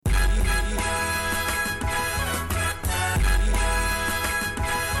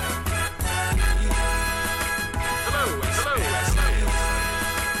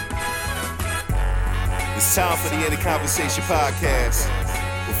It's time for the End of Conversation podcast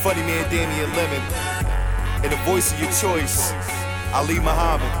with funny man Damian Lemon and the voice of your choice, Ali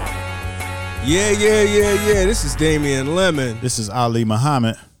Muhammad. Yeah. This is Damian Lemon. This is Ali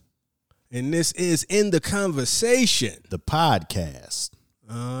Muhammad. And this is In the Conversation. The podcast.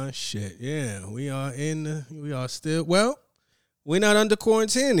 Shit. Yeah, we are still, well, we're not under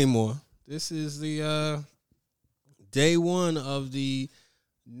quarantine anymore. This is the day one of the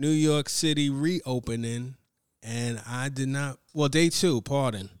New York City reopening, and day two,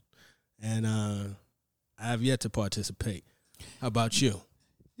 pardon. And I have yet to participate. How about you?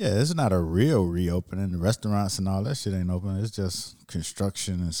 Yeah, it's not a real reopening. The restaurants and all that shit ain't open. It's just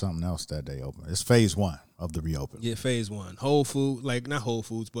construction and something else that they open. It's phase one of the reopening. Yeah, phase one. Whole Food, like not Whole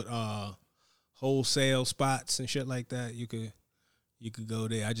Foods, but wholesale spots and shit like that. You could go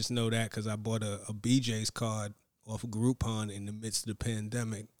there. I just know that because I bought a BJ's card off of Groupon in the midst of the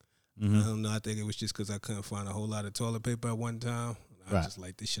pandemic. Mm-hmm. I don't know. I think it was just because I couldn't find a whole lot of toilet paper at one time. I was just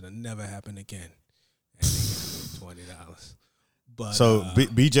like, this should have never happened again. And they gave me $20. But so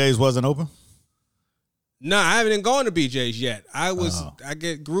BJ's wasn't open? No, I haven't even gone to BJ's yet. I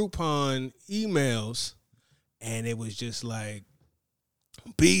get Groupon emails, and it was just like,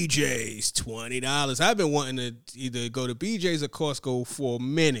 BJ's $20. I've been wanting to either go to BJ's or Costco for a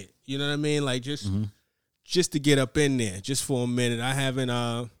minute. You know what I mean? Like just to get up in there, just for a minute. I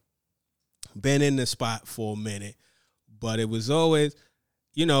haven't been in the spot for a minute, but it was always,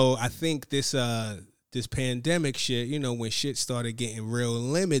 I think this pandemic shit, when shit started getting real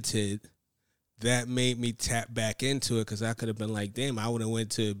limited, that made me tap back into it because I could have been like, damn, I would have went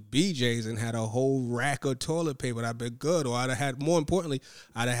to BJ's and had a whole rack of toilet paper. I'd been good. Or I'd have had, more importantly,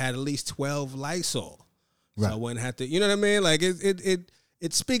 I'd have had at least 12 Lysol. Right. So I wouldn't have to, you know what I mean? Like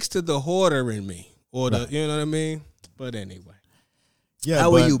it speaks to the hoarder in me. Or the, you know what I mean? But anyway. Yeah.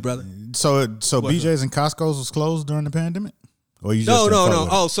 How are you, brother? So BJ's and Costco's was closed during the pandemic? Or you just no.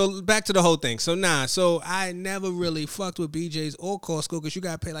 Oh, so back to the whole thing. So so I never really fucked with BJ's or Costco because you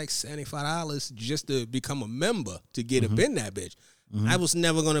gotta pay like $75 just to become a member to get up in that bitch. Mm-hmm. I was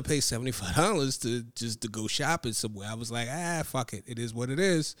never gonna pay $75 to go shopping somewhere. I was like, fuck it. It is what it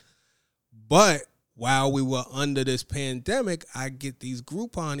is. But while we were under this pandemic, I get these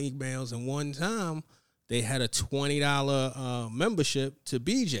Groupon emails, and one time they had a $20 membership to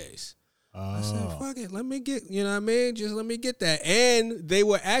BJ's. I said, fuck it, let me get, you know what I mean? Just let me get that. And they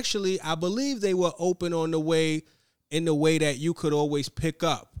were actually, I believe they were open in the way that you could always pick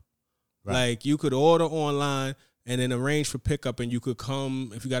up. Right. Like you could order online and then arrange for pickup, and you could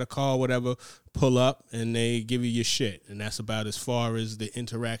come, if you got a car or whatever, pull up and they give you your shit. And that's about as far as the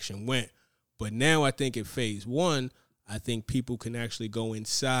interaction went. But now I think in phase one, I think people can actually go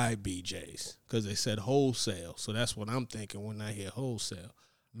inside BJ's because they said wholesale. So that's what I'm thinking when I hear wholesale.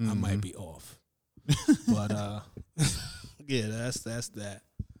 I might be off, but yeah, that's that.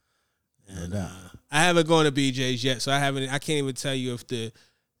 And I haven't gone to BJ's yet, so I can't even tell you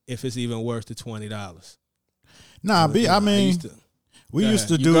if it's even worth the $20. Nah, we used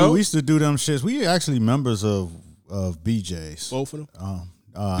to do them shits. We actually members of BJ's. Both of them?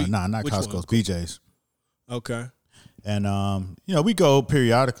 Not Costco's, BJ's. Okay. And we go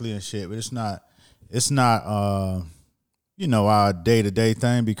periodically and shit, but it's not our day-to-day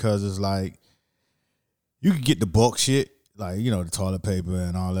thing because it's like you can get the bulk shit, like, the toilet paper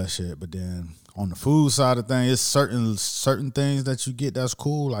and all that shit. But then on the food side of things, it's certain things that you get that's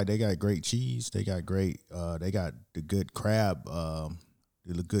cool. Like they got great cheese. They got they got the good crab,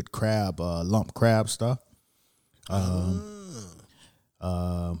 lump crab stuff.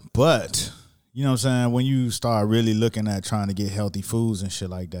 But, you know what I'm saying? When you start really looking at trying to get healthy foods and shit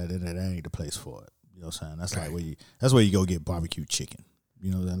like that, it ain't the place for it. You know what I'm saying? That's right. That's where you go get barbecue chicken.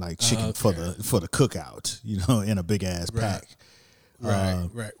 Like chicken for the cookout, in a big ass pack.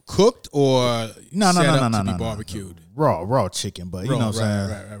 Right. Cooked or no, barbecued? Raw chicken, but you know what I'm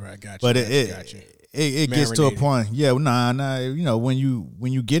saying? Right. Gotcha. But it gets to a point. Yeah, when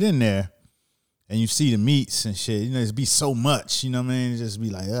you get in there and you see the meats and shit, it's be so much, you know what I mean? It just be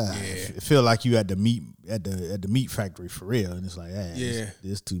like, it feel like you at the meat factory for real, and it's like,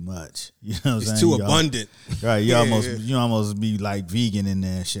 it's too much. You know what I'm saying? It's too abundant. Right, you almost be like vegan in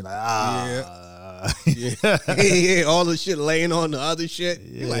there and shit, like yeah, all the shit laying on the other shit.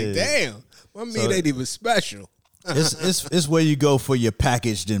 You're like, damn, my meat ain't even special. It's where you go for your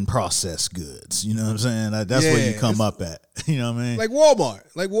packaged and processed goods. You know what I'm saying? That's where you come up at. You know what I mean? Like Walmart.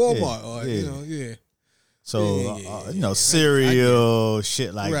 So cereal,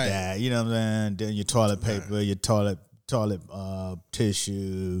 shit like that. You know what I'm saying? Then your toilet paper, your toilet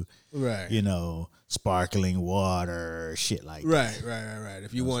tissue. Right. sparkling water, shit like that. Right.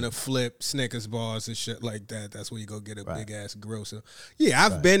 If you want to flip Snickers bars and shit like that, that's where you go get a big ass grocer. Yeah,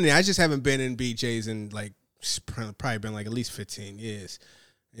 I've been there. I just haven't been in BJ's in like probably been like at least 15 years.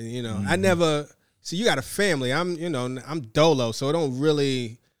 And you know, I never. See, you got a family. I'm dolo, so it don't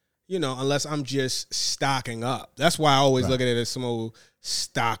really, unless I'm just stocking up. That's why I always look at it as some old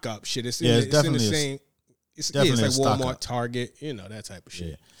stock up shit. It's in the same. It's like Walmart, Target, that type of shit.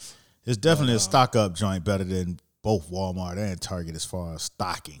 Yeah. It's definitely a stock up joint better than both Walmart and Target as far as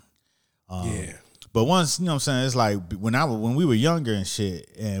stocking. But once, what I'm saying, it's like when we were younger and shit,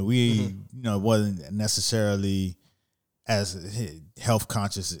 and we, wasn't necessarily as health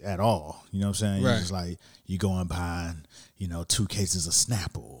conscious at all. You know what I'm saying? You're just like, you go and buying, 2 cases of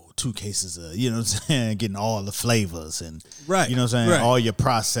Snapple, 2 cases of, you know what I'm saying, getting all the flavors and, you know what I'm saying, all your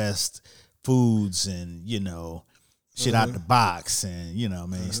processed foods and, shit out the box and,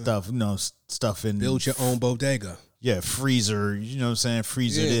 stuff in. Build your own bodega. Yeah, freezer, you know what I'm saying,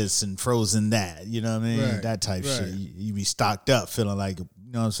 freezer this and frozen that, you know what I mean? That type shit. You be stocked up feeling like,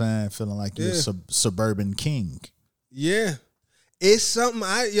 feeling like you're a suburban king. Yeah. It's something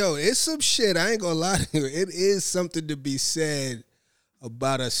it's some shit. I ain't gonna lie to you. It is something to be said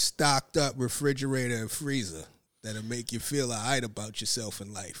about a stocked up refrigerator and freezer that'll make you feel all right about yourself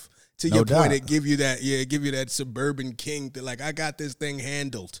in life. To your point, it give you that suburban king that like, I got this thing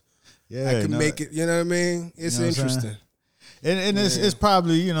handled. Yeah. I can make it, you know what I mean? It's interesting. And it's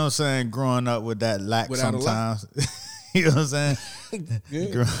probably, you know what I'm saying, growing up with that lack without sometimes. You know what I'm saying? You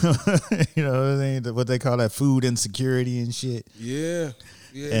know what I mean? What they call that food insecurity and shit. Yeah.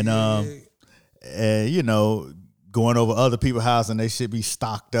 And going over other people's house and they should be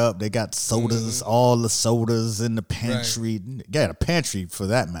stocked up. They got sodas, all the sodas in the pantry. Got a pantry for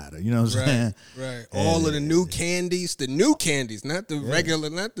that matter. You know what I'm saying? Right. All of the new candies, not the regular,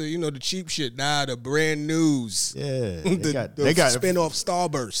 not the the cheap shit. Nah, the brand news. Yeah. They got spin-off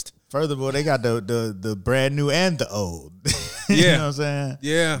Starburst. Furthermore, they got the brand new and the old. You know what I'm saying?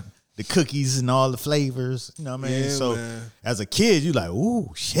 Yeah. The cookies and all the flavors. You know what I mean? Yeah, so man. As a kid, you like,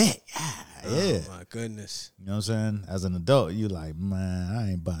 ooh, shit. Yeah. Oh my goodness. You know what I'm saying? As an adult, you like, man,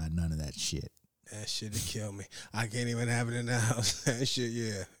 I ain't buying none of that shit. That shit'll kill me. I can't even have it in the house. That shit,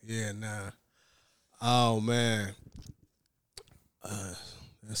 yeah, nah. Oh man.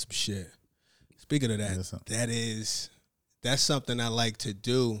 That's some shit. Speaking of that, that's something I like to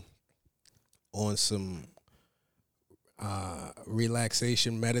do on some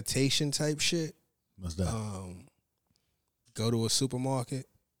relaxation meditation type shit. What's that? Go to a supermarket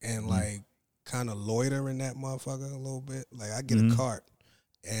and like kind of loiter in that motherfucker a little bit. Like I get a cart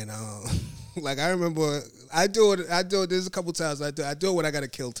and like I remember I do it there's a couple times I do it when I gotta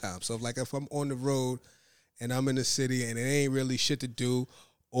kill time. So like if I'm on the road and I'm in the city and it ain't really shit to do,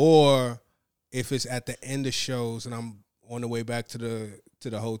 or if it's at the end of shows and I'm on the way back to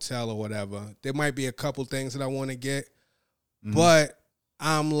the hotel or whatever, there might be a couple things that I want to get, but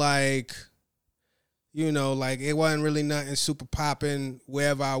I'm like, like it wasn't really nothing super popping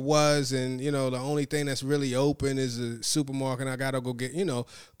wherever I was, and the only thing that's really open is a supermarket. I gotta go get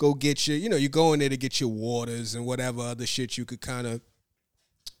your, you go in there to get your waters and whatever other shit you could kind of,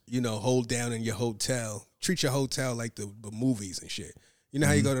 hold down in your hotel. Treat your hotel like the movies and shit. You know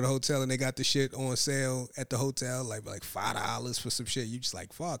how you go to the hotel and they got the shit on sale at the hotel, like $5 for some shit. You just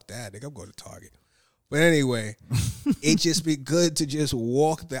like, fuck that, nigga, I'm going to Target. But anyway, it just be good to just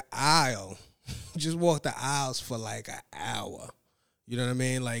walk the aisle. Just walk the aisles for like an hour. You know what I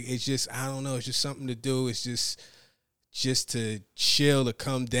mean? Like it's just, I don't know, it's just something to do. It's just to chill, to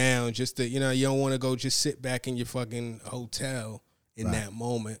come down, just to, you don't want to go just sit back in your fucking hotel in that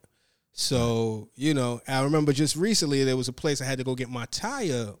moment. So, I remember just recently there was a place I had to go get my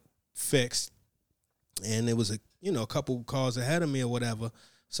tire fixed, and there was a couple cars ahead of me or whatever.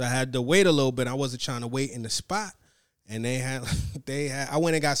 So I had to wait a little bit. I wasn't trying to wait in the spot, and they had I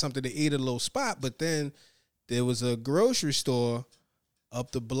went and got something to eat at a little spot, but then there was a grocery store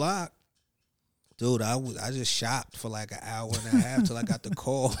up the block. Dude, I just shopped for like an hour and a half till I got the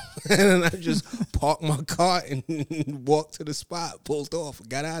call. And I just parked my car and walked to the spot, pulled off, and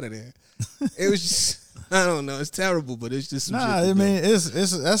got out of there. It was just, I don't know, it's terrible, but it's just some shit I mean,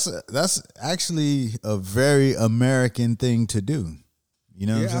 that's actually a very American thing to do. You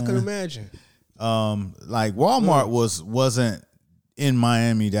know what I'm saying? I can imagine. Like Walmart wasn't in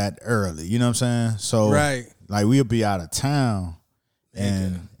Miami that early, you know what I'm saying? So like we'll be out of town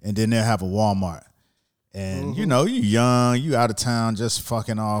and then they'll have a Walmart. And you young, you out of town, just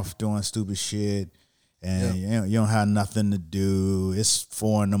fucking off, doing stupid shit, and you don't have nothing to do. It's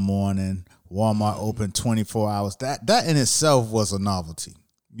 4 a.m. Walmart open 24 hours. That in itself was a novelty.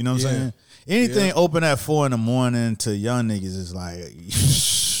 You know what I'm saying? Anything open at 4 a.m. to young niggas is like,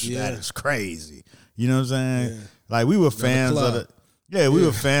 that is crazy. You know what I'm saying? Yeah. Like we were fans of the, we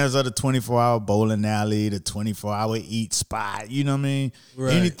were fans of the 24-hour bowling alley, the 24-hour eat spot. You know what I mean?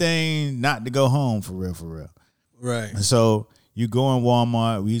 Right. Anything not to go home for real. Right. And so you go in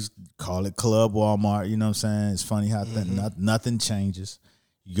Walmart, we call it Club Walmart. You know what I'm saying? It's funny how nothing changes.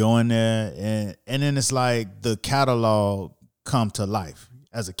 You go in there and then it's like the catalog come to life.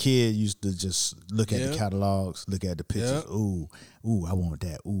 As a kid, used to just look at the catalogs, look at the pictures. Ooh, I want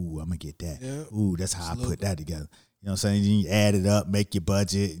that. Ooh, I'm gonna get that. Ooh, that's how I put that together. You know what I'm saying? You add it up, make your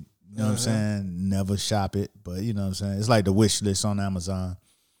budget. You know what I'm saying? Never shop it, but you know what I'm saying? It's like the wish list on Amazon.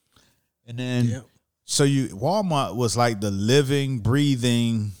 And then, so Walmart was like the living,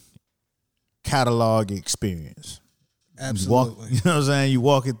 breathing catalog experience. Absolutely. You know what I'm saying? You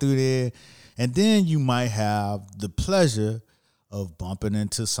walking through there, and then you might have the pleasure of bumping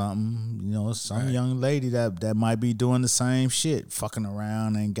into something, you know, some young lady that might be doing the same shit, fucking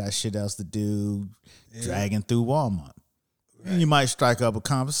around, ain't got shit else to do, dragging through Walmart. Right. And you might strike up a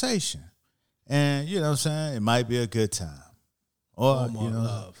conversation. And, you know what I'm saying, it might be a good time. Or, Walmart you know,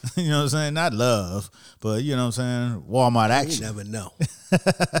 love. You know what I'm saying? Not love, but, you know what I'm saying, Walmart action. You never know.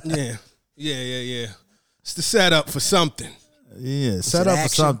 Yeah. It's the setup for something. Yeah, set up for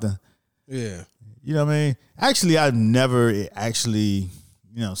something. Yeah. You know what I mean? Actually, I've never actually, you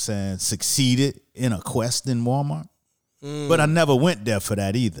know what I'm saying, succeeded in a quest in Walmart. But I never went there for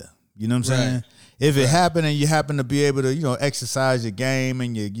that either. You know what I'm saying? If it happened and you happen to be able to, you know, exercise your game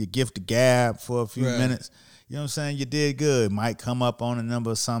and you gift the gab for a few minutes, you know what I'm saying? You did good. Might come up on a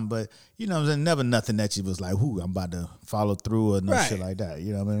number or something, but, you know what I'm saying? Never nothing that you was like, I'm about to follow through or no shit like that.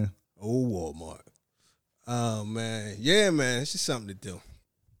 You know what I mean? Oh, Walmart. Oh, man. Yeah, man. It's just something to do.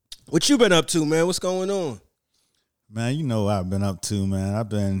 What you been up to, man? What's going on? Man, you know what I've been up to, man. I've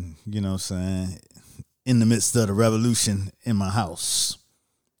been, you know what I'm saying, in the midst of the revolution in my house.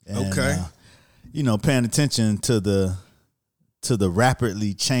 And, you know, paying attention to the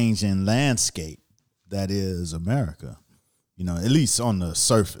rapidly changing landscape that is America. You know, at least on the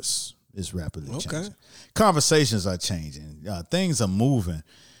surface, it's rapidly changing. Conversations are changing. Things are moving.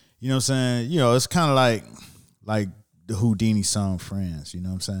 You know what I'm saying? You know, it's kind of like the Houdini song Friends, you know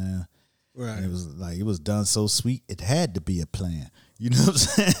what I'm saying? Right. And it was done so sweet, it had to be a plan. You know what I'm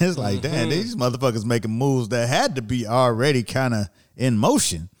saying? It's like, damn, these motherfuckers making moves that had to be already kind of in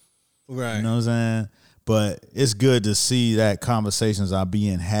motion. Right. You know what I'm saying? But it's good to see that conversations are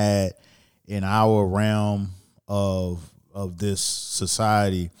being had in our realm of this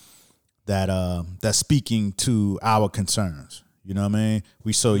society that's speaking to our concerns. You know what I mean?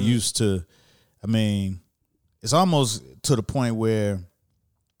 We so used to, it's almost to the point where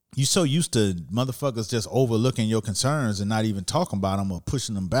you so used to motherfuckers just overlooking your concerns and not even talking about them or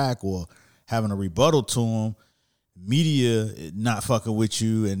pushing them back or having a rebuttal to them. Media not fucking with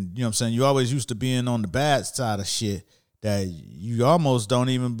you, and you know what I'm saying? You always used to being on the bad side of shit that you almost don't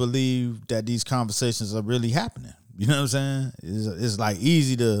even believe that these conversations are really happening. You know what I'm saying? It's like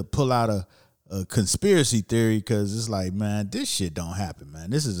easy to pull out a conspiracy theory because it's like, man, this shit don't happen, man.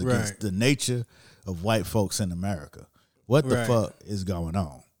 This is against the nature of white folks in America. What the fuck is going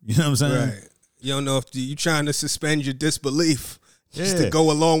on? You know what I'm saying? Right. You don't know if you trying to suspend your disbelief just to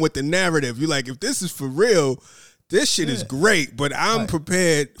go along with the narrative. You're like, if this is for real, this shit is great, but I'm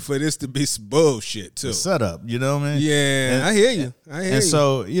prepared for this to be some bullshit too. The setup, you know what I mean? Yeah, and, I hear you. And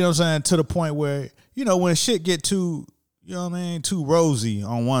so, you know what I'm saying, to the point where, you know, when shit get too, you know what I mean, too rosy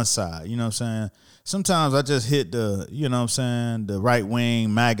on one side, you know what I'm saying? Sometimes I just hit the, you know what I'm saying, the right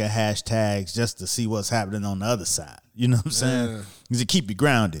wing MAGA hashtags just to see what's happening on the other side. You know what I'm saying? Because it keep you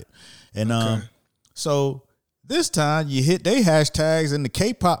grounded. And so this time you hit they hashtags and the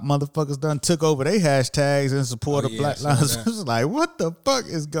K-pop motherfuckers done took over they hashtags in support of Black Lives. It's like, what the fuck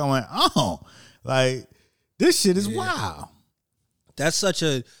is going on? Like, this shit is wild. That's such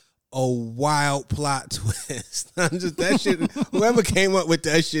a wild plot twist. That shit, whoever came up with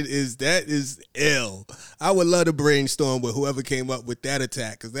that shit is ill. I would love to brainstorm with whoever came up with that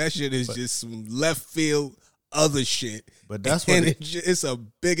attack, because that shit is just some left field other shit. But that's what it's a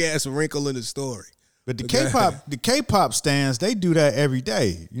big ass wrinkle in the story. But the K-pop stands, they do that every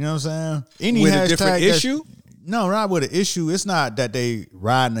day. You know what I'm saying? Any with hashtag a different issue? No, not with an issue. It's not that they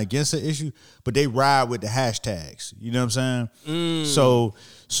riding against an issue, but they ride with the hashtags. You know what I'm saying?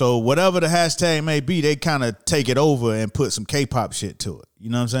 So whatever the hashtag may be, they kind of take it over and put some K-pop shit to it. You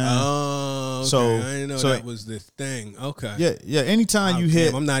know what I'm saying? Oh, okay. So, I didn't know that was the thing. Okay. Yeah. Anytime you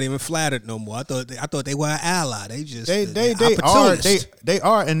hit, I'm not even flattered no more. I thought they were an ally. They just they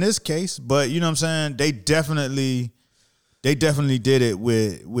are in this case, but you know what I'm saying? They definitely they definitely did it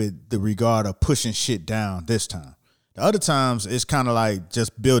with the regard of pushing shit down this time. The other times, it's kind of like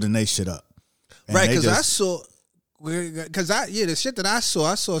just building they shit up. And Right, they because I just- saw, the shit that I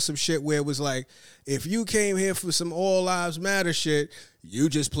saw some shit where it was like, if you came here for some All Lives Matter shit, you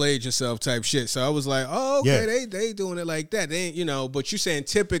just played yourself type shit. So I was like, oh, okay, Yeah. they doing it like that. They ain't, you know, but you saying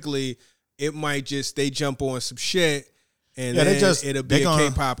typically it might just, they jump on some shit and Yeah, then they just- it'll they be a gonna-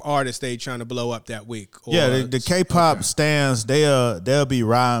 K-pop artist they trying to blow up that week. Or, Yeah, the K-pop stands. They'll be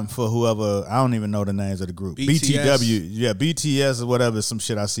riding for whoever. I don't even know the names of the group. BTS. BTW, yeah, BTS or whatever. Some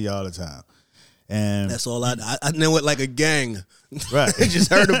shit I see all the time. And That's all I know it like a gang. right, I just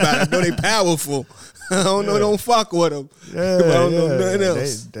heard about it. I know they powerful. I don't know. Don't fuck with them. yeah, I don't know nothing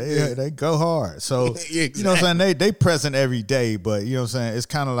else. They go hard. So Yeah, you know what I'm saying. They present every day, but you know what I'm saying. It's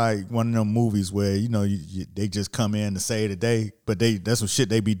kind of like one of them movies where you know they just come in to save the day, but that's some shit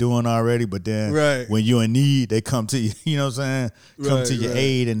they be doing already. But then Right. when you're in need, they come to you. You know what I'm saying? Come Right, to your right.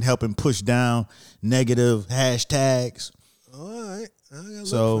 aid and helping push down negative hashtags. All right, I gotta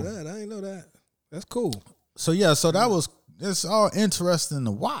So- look for that. I ain't know that. That's cool. So yeah, so it's all interesting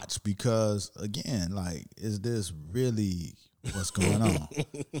to watch because again, like, is this really what's going on?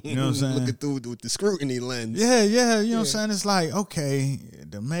 You know what I'm saying? Looking through with the scrutiny lens. Yeah, you know what I'm saying? It's like, okay,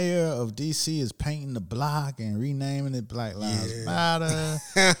 the mayor of DC is painting the block and renaming it Black Lives Matter.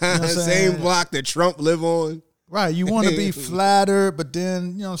 You know what I'm Same saying? block that Trump live on. Right, you want to be flattered, but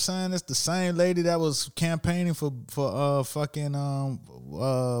then, you know what I'm saying, it's the same lady that was campaigning for fucking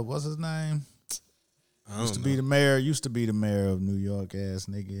what's his name? Used to be the mayor of New York, ass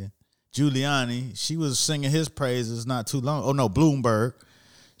nigga. Giuliani, she was singing his praises not too long. Oh no, Bloomberg.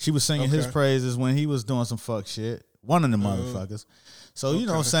 She was singing his praises when he was doing some fuck shit. One of the motherfuckers. So you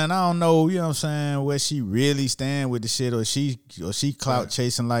know what I'm saying? I don't know, you know what I'm saying, where she really stand with the shit, or she clout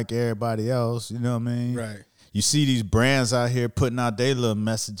chasing like everybody else, you know what I mean? Right. You see these brands out here putting out their little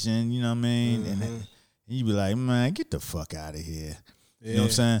messaging, you know what I mean? And you be like, man, get the fuck out of here. You know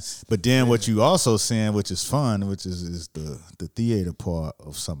what I'm saying? But then what you also seeing, which is fun, which is the theater part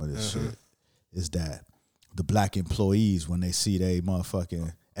of some of this shit, is that the black employees, when they see they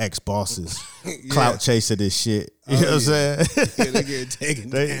motherfucking ex-bosses clout chasing this shit, you know what I'm saying? Yeah, they get taken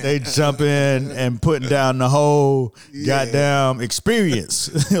down. They jump in and putting down the whole goddamn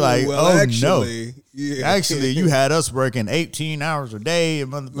experience. Like, Well, oh actually, no. yeah. Actually, you had us working 18 hours a day,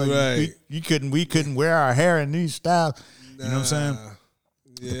 and motherfucker, Right. we couldn't wear our hair in these styles. You know what I'm saying?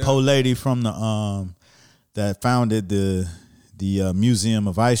 Yeah. The poor lady from the that founded the Museum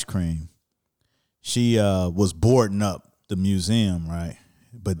of Ice Cream, she was boarding up the museum, right?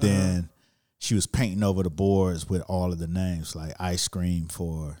 But then she was painting over the boards with all of the names, like ice cream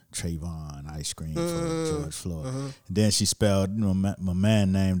for Trayvon, ice cream for George Floyd. And then she spelled, you know, my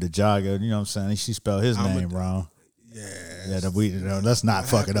man named the jogger, you know what I'm saying? She spelled his name wrong. Yeah, let's not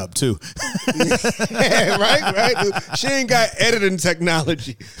fuck it up too. Yeah, right. She ain't got editing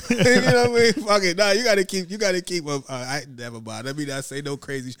technology. You know what I mean? Fuck it. Nah, you gotta keep up. I never mind. Let me not say no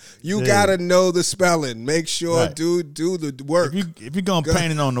crazy. You gotta know the spelling. Make sure, Right. do the work. If you're gonna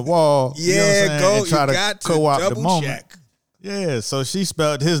paint it on the wall, you know what I'm Yeah, saying, go. and try You to got to co-opt the double moment. check. Yeah, so she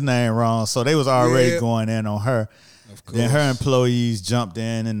spelled his name wrong, so they was already Yeah. going in on her. Of Then her course. employees jumped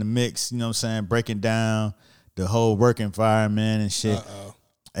in the mix, you know what I'm saying, breaking down the whole work environment and shit.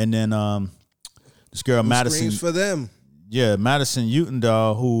 And then this girl Madison, Screams for them. Madison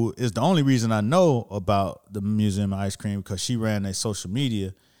Utendahl, who is the only reason I know about the Museum of Ice Cream, because she ran their social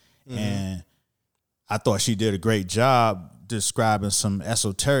media, and I thought she did a great job describing some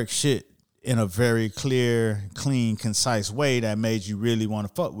esoteric shit in a very clear, clean, concise way that made you really want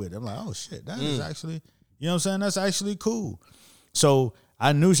to fuck with it. I'm like, oh shit, that is actually, you know what I'm saying? That's actually cool. So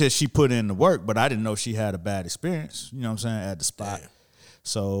I knew that she put in the work, but I didn't know she had a bad experience, you know what I'm saying, at the spot. Damn.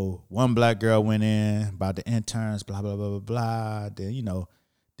 So one black girl went in about the interns, blah, blah, blah, blah, blah. Then, you know,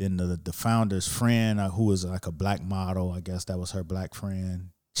 then the founder's friend, who was like a black model, I guess that was her black friend,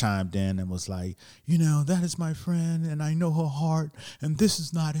 chimed in and was like, you know, that is my friend and I know her heart and this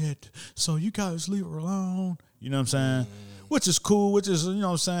is not it. So you guys leave her alone. You know what I'm saying? Which is cool, which is, you know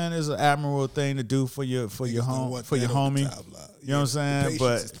what I'm saying, is an admirable thing to do for your homie. You know what I'm saying?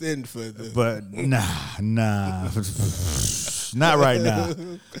 But nah. Not right now.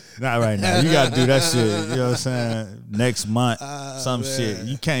 Not right now. You gotta do that shit. You know what I'm saying? Next month, some shit.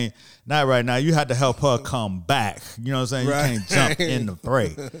 You can't. Not right now. You had to help her come back. You know what I'm saying? Right. You can't jump in the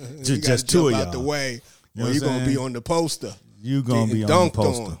fray. You Just two two of out y'all. the way. You know Well, what you're I'm gonna be saying? on the poster. You gonna be Getting on the dunked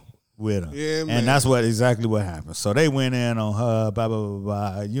poster on. with her. Yeah, man. And that's exactly what happened. So they went in on her, blah, blah, blah,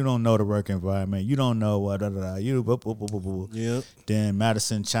 blah. You don't know the work environment. You don't know what, da, da, da. You, blah, blah, blah, blah, blah. Yep. Then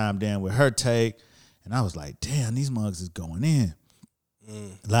Madison chimed in with her take. And I was like, damn, these mugs is going in.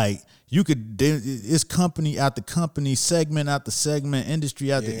 Like you could, it's company after company, segment after segment,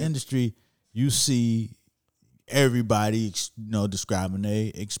 industry after industry. You see everybody, describing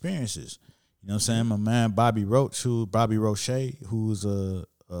their experiences. You know what I'm saying? My man Bobby Roche, who's a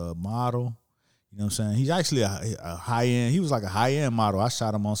model. You know what I'm saying? He's actually a high end. He was like a high end model. I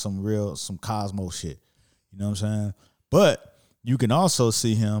shot him on some Cosmo shit. You know what I'm saying? But you can also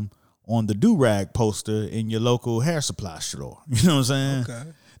see him on the do-rag poster in your local hair supply store. You know what I'm saying? Okay.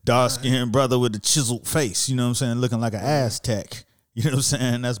 Dark-skinned brother with a chiseled face, you know what I'm saying, looking like an Aztec. You know what I'm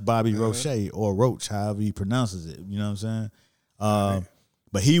saying? That's Bobby Roche, or Roach, however he pronounces it. You know what I'm saying?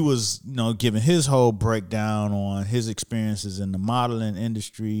 But he was, giving his whole breakdown on his experiences in the modeling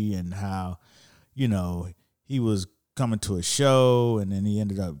industry and how, he was coming to a show and then he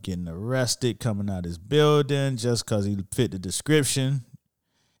ended up getting arrested coming out of his building just because he fit the description.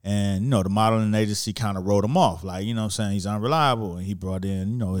 And, the modeling agency kind of wrote him off. Like, you know what I'm saying? He's unreliable. And he brought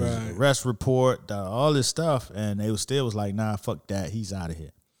in, his arrest report, all this stuff. And they was like, nah, fuck that. He's out of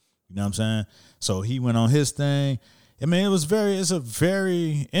here. You know what I'm saying? So he went on his thing. I mean, it's a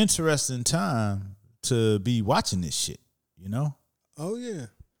very interesting time to be watching this shit, Oh, yeah.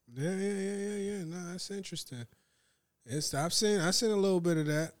 Yeah. No, that's interesting. I've seen a little bit of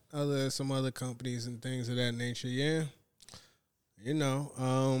that. Some other companies and things of that nature, yeah. You don't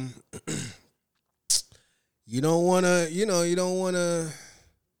want to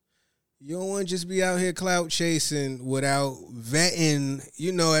just be out here clout chasing without vetting,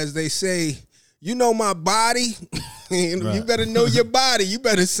 as they say, my body. And right. You better know your body. You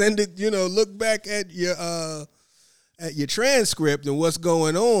better send it, look back at your transcript and what's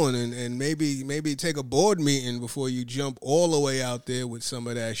going on and maybe take a board meeting before you jump all the way out there with some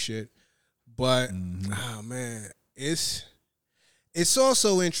of that shit. But oh man, it's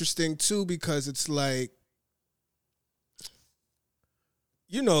also interesting too because it's like,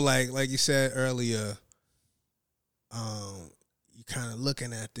 like you said earlier, you kind of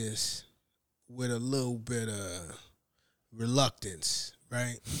looking at this with a little bit of reluctance,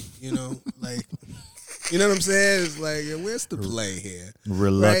 right? Like, you know what I'm saying? It's like, where's the play here?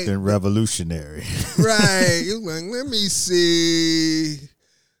 Reluctant revolutionary. Right. You're like, let me see.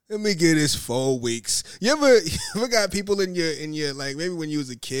 Let me get this 4 weeks. You ever got people in your like maybe when you was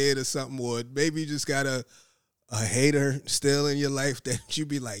a kid or something, or maybe you just got a hater still in your life that you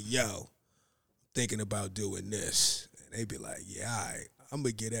be like, yo, thinking about doing this. And they be like, yeah, all right, I'm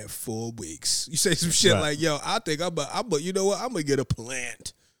gonna get that 4 weeks. You say some shit like, yo, I think I'm you know what? I'm gonna get a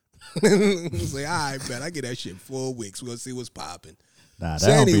plant. It's like, all right, bet I get that shit 4 weeks. We're gonna see what's popping. Nah, that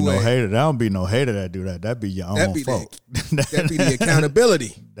don't be no hater. That don't be no hater that do that. That be your own fault. That be the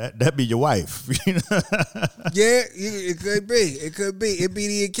accountability. That be your wife. Yeah, it could be. It could be. It be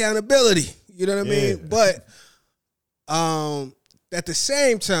the accountability. You know what I mean? But at the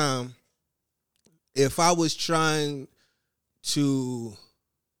same time, if I was trying to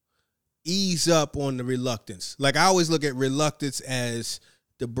ease up on the reluctance, like I always look at reluctance as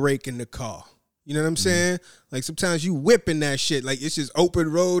the brake in the car. You know what I'm saying? Like sometimes you whipping that shit, like it's just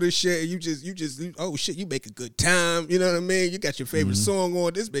open road and shit. And you just oh shit, you make a good time. You know what I mean? You got your favorite song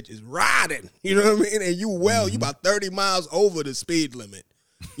on. This bitch is riding. You know what I mean? And you about 30 miles over the speed limit.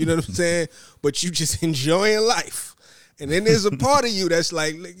 You know what I'm saying? But you just enjoying life. And then there's a part of you that's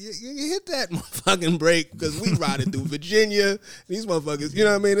like, you hit that motherfucking brake because we riding through Virginia. These motherfuckers, you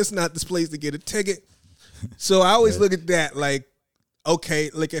know what I mean? It's not this place to get a ticket. So I always look at that like, okay,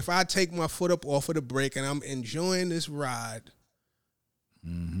 like if I take my foot up off of the brake and I'm enjoying this ride,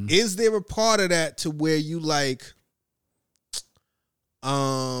 is there a part of that to where you like,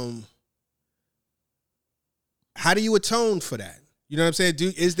 how do you atone for that? You know what I'm saying?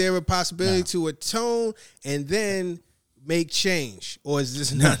 Is there a possibility to atone and then make change, or is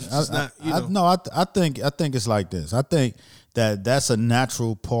this not? I think it's like this. I think that's a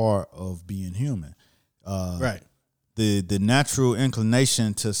natural part of being human. Right. The natural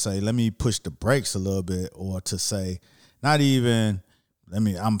inclination to say, let me push the brakes a little bit, or to say, not even,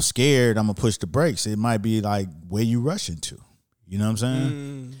 I'm scared, I'm going to push the brakes. It might be like, where you rushing to? You know what I'm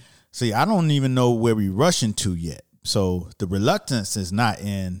saying? See, I don't even know where we rushing to yet. So the reluctance is not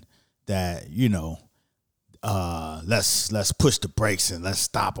in that, let's push the brakes and let's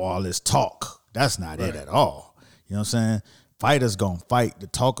stop all this talk. That's not it at all. You know what I'm saying? Fighters gonna fight, the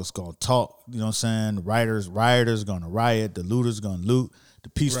talkers gonna talk, you know what I'm saying? The rioters gonna riot, the looters gonna loot, the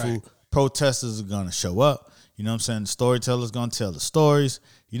peaceful protesters are gonna show up, you know what I'm saying? The storytellers gonna tell the stories,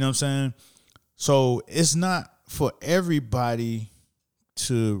 you know what I'm saying? So it's not for everybody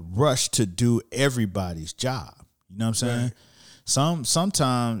to rush to do everybody's job, you know what I'm saying? Right.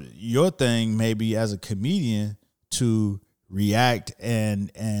 Sometimes your thing may be as a comedian to react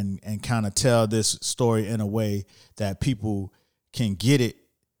and kind of tell this story in a way that people can get it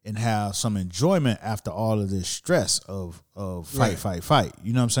and have some enjoyment after all of this stress of fight.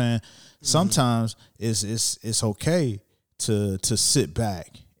 You know what I'm saying? Mm-hmm. Sometimes it's okay to sit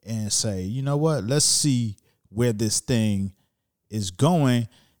back and say, you know what, let's see where this thing is going.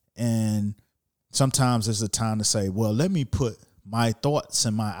 And sometimes it's a time to say, well, let me put my thoughts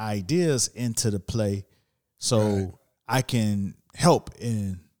and my ideas into the play so I can help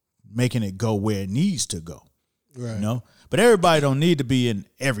in making it go where it needs to go. Right. You know? But everybody don't need to be in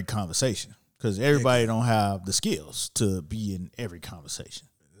every conversation because everybody don't have the skills to be in every conversation.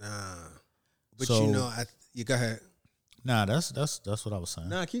 Nah. But so, you go ahead. Nah, that's what I was saying.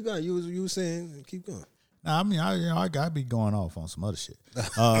 Nah, keep going. You were saying keep going. Nah, I mean, I gotta be going off on some other shit.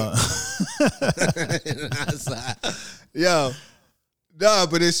 Yo, no,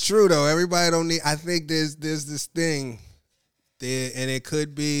 but it's true though. Everybody don't need. I think there's this thing there, and it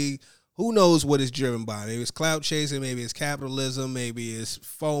could be. Who knows what it's driven by? Maybe it's clout chasing. Maybe it's capitalism. Maybe it's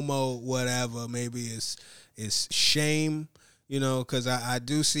FOMO. Whatever. Maybe it's shame. You know, because I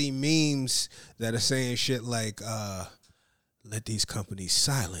do see memes that are saying shit like, "Let these companies'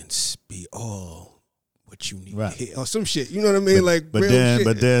 silence be all what you need to hear," or some shit. You know what I mean? But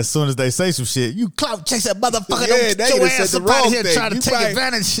then as soon as they say some shit, you clout chasing motherfucker. Yeah, don't your ass up out here trying to take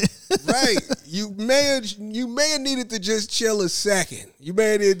advantage. Right. You may have needed to just chill a second. You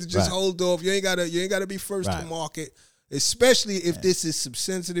may have needed to just hold off. You ain't gotta be first to market. Especially if this is some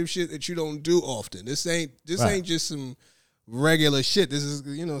sensitive shit that you don't do often. This ain't just some regular shit. This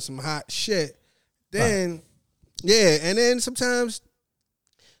is some hot shit. Then and then sometimes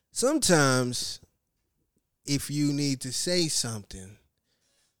if you need to say something,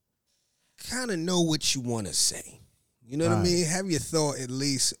 kind of know what you want to say. You know what I mean? Have your thought at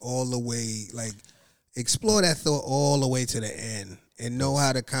least all the way, like explore that thought all the way to the end and know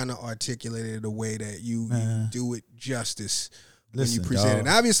how to kind of articulate it in a way that you do it justice when you present it.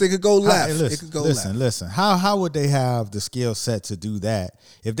 Obviously, it could go left. Listen. How would they have the skill set to do that?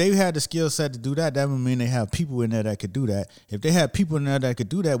 If they had the skill set to do that, that would mean they have people in there that could do that. If they had people in there that could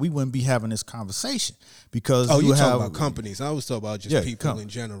do that, we wouldn't be having this conversation. Because you talking about companies. I was talking about just people in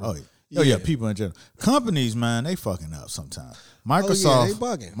general. People in general. Companies, man, they fucking up sometimes. Microsoft, they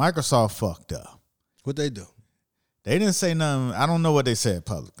bugging. Microsoft fucked up. What they do? They didn't say nothing. I don't know what they said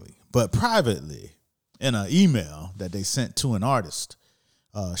publicly, but privately, in an email that they sent to an artist,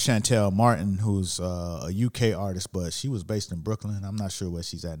 Chantel Martin, who's a UK artist, but she was based in Brooklyn. I'm not sure where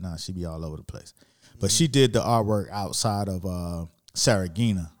she's at now. She be all over the place. But she did the artwork outside of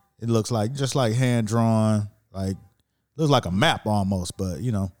Saragina. It looks like just like hand drawn, like looks like a map almost, but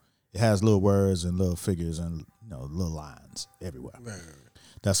it has little words and little figures and little lines everywhere. Right.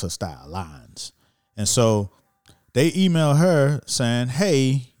 That's her style, lines. And so they email her saying,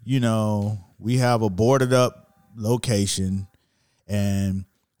 "Hey, we have a boarded up location and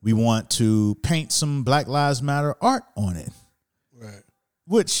we want to paint some Black Lives Matter art on it." Right.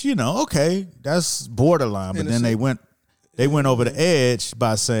 Which, okay, that's borderline. But then they went over the edge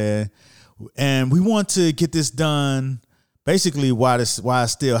by saying, and we want to get this done basically while it's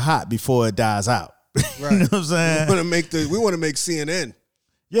still hot before it dies out. Right. You know what I'm saying? We want to make CNN.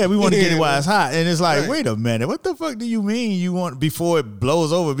 Yeah, we want to get it while it's hot. And it's like, wait a minute, what the fuck do you mean you want before it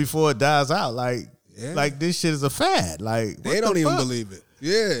blows over, before it dies out? Like this shit is a fad. Like they don't even believe it.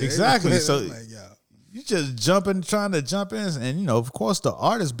 Yeah. Exactly. So you just trying to jump in. And, of course, the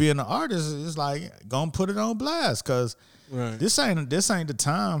artist being an artist is like, gonna put it on blast because this ain't the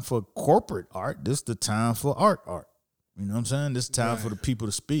time for corporate art. This is the time for art. You know what I'm saying? This is time for the people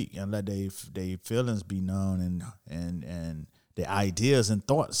to speak and let their feelings be known and their ideas and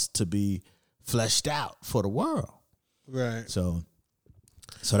thoughts to be fleshed out for the world. Right. So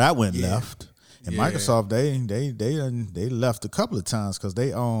that went left. And Microsoft, they left a couple of times because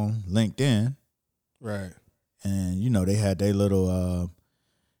they own LinkedIn. Right. And, they had their little,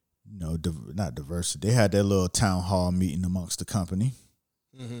 not diversity. They had their little town hall meeting amongst the company.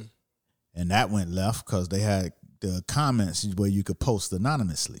 Mm-hmm. And that went left because they had the comments where you could post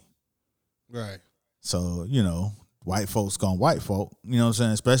anonymously. Right. So, white folks gonna white folk, you know what I'm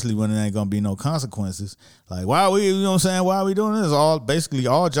saying? Especially when there ain't gonna be no consequences. Like, why are we, why are we doing this? All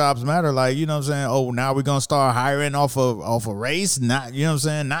jobs matter. Like, you know what I'm saying? Oh, now we're gonna start hiring off of race, not,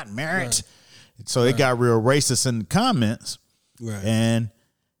 not merit. Right. So it got real racist in the comments. Right.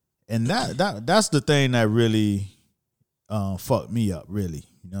 And that's the thing that really fucked me up, really.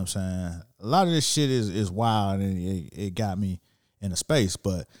 You know what I'm saying? A lot of this shit is wild and it got me in a space.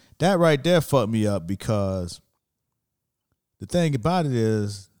 But that right there fucked me up because the thing about it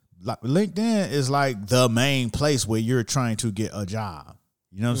is, like, LinkedIn is like the main place where you're trying to get a job.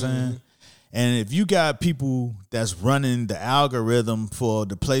 You know what I'm saying? And if you got people that's running the algorithm for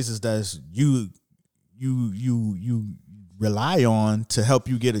the places that's you rely on to help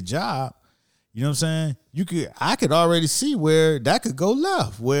you get a job, you know what I'm saying? I could already see where that could go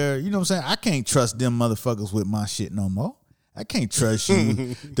left. Where, you know what I'm saying? I can't trust them motherfuckers with my shit no more. I can't trust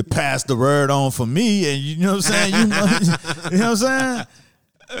you to pass the word on for me, and you know what I'm saying? You know what I'm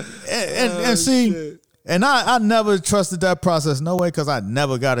saying? And see, shit. And I never trusted that process, no way, because I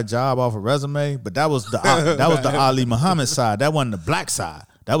never got a job off a resume. But that was the Ali Muhammad side. That wasn't the black side.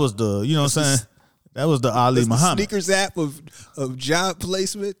 That was the, you know what I'm saying? That was the Ali Muhammad. The sneakers app of job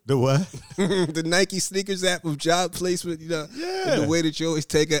placement. The what? The Nike sneakers app of job placement. You know, the way that you always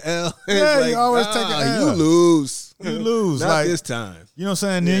take an L. Yeah, like, you always take an L. You lose. You lose. Not like, this time. You know what I'm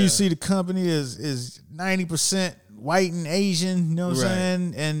saying? Then you see the company is 90% white and Asian, you know what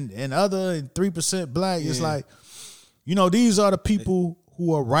I'm saying? And other, and 3% black. It's like, you know, these are the people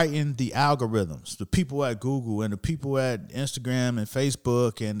who are writing the algorithms, the people at Google and the people at Instagram and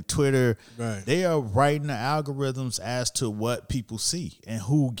Facebook and Twitter. Right. They are writing the algorithms as to what people see and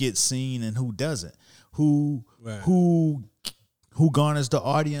who gets seen and who doesn't, who garners the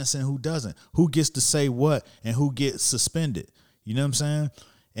audience and who doesn't, who gets to say what and who gets suspended. You know what I'm saying?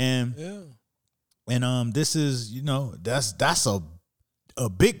 And this is, you know, that's a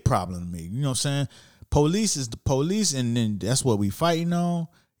big problem to me. You know what I'm saying? Police is the police, and then that's what we fighting on.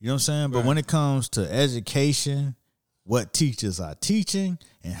 You know what I'm saying? But when it comes to education, what teachers are teaching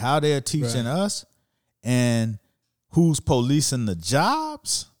and how they're teaching us, and who's policing the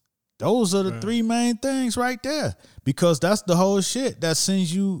jobs, those are the three main things right there. Because that's the whole shit that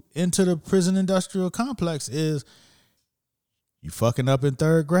sends you into the prison industrial complex is you fucking up in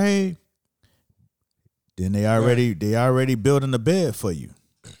third grade, then they already building a bed for you.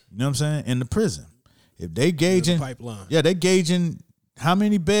 You know what I'm saying? In the prison. If they gauging pipeline. Yeah, they gauging how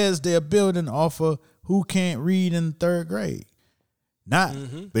many beds they're building off of who can't read in third grade. But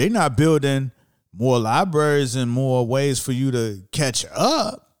they're not building more libraries and more ways for you to catch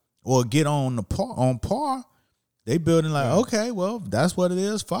up or get on par. They building like, okay, well, that's what it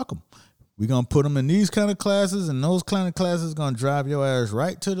is. Fuck them. We're going to put them in these kind of classes, and those kind of classes going to drive your ass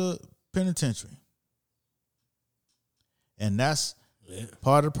right to the penitentiary. And that's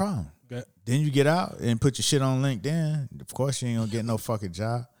part of the problem. Okay. Then you get out and put your shit on LinkedIn. Of course, you ain't going to get no fucking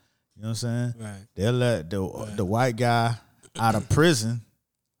job. You know what I'm saying? Right. They'll let the white guy out of prison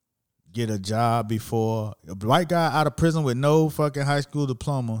get a job before a white guy out of prison with no fucking high school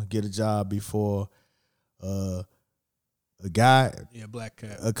diploma get a job before a guy, black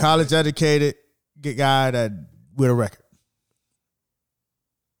cat, a college educated guy that with a record.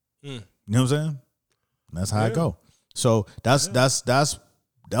 You know what I'm saying? That's how it go. So that's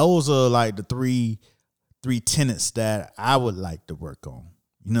those are like the three tenets that I would like to work on.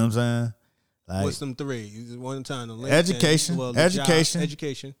 You know what I'm saying? Like, what's them three? One time. Education,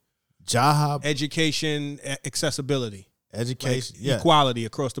 job, education, accessibility, education, like equality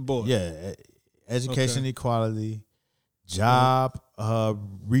across the board. Yeah, education, equality, job,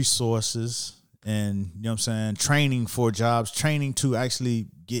 resources, and you know what I'm saying, training for jobs, training to actually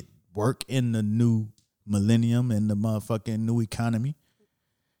get work in the new millennium and the motherfucking new economy.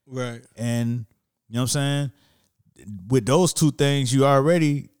 Right. And you know what I'm saying? With those two things, you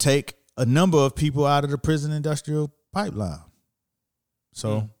already take a number of people out of the prison industrial pipeline.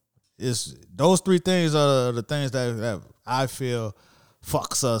 So it's those three things are the things that I feel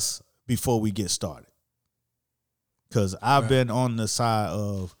fucks us before we get started. Because I've been on the side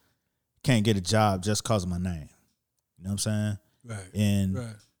of can't get a job just because of my name. You know what I'm saying? Right.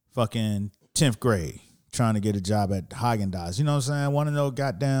 In fucking 10th grade, trying to get a job at Haagen-Dazs. You know what I'm saying? One of those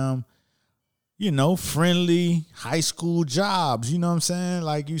goddamn, friendly high school jobs. You know what I'm saying?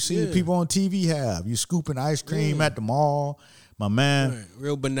 Like you see people on TV have. You scooping ice cream at the mall. My man.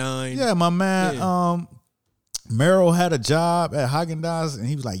 Real benign. Yeah, my man, Merrill had a job at Haagen-Dazs, and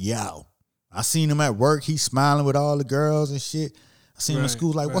he was like, yo, I seen him at work. He's smiling with all the girls and shit. I seen him in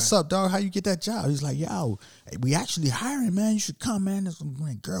school like, what's up, dog? How you get that job? He's like, yo, we actually hiring, man. You should come, man. There's some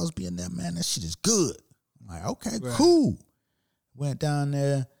girls be in there, man. That shit is good. I'm like, okay, cool. Went down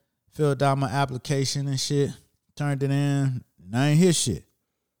there, filled out my application and shit, turned it in, and I ain't hear shit.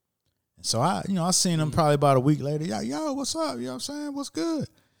 And so I seen him probably about a week later. Yo, what's up? You know what I'm saying? What's good?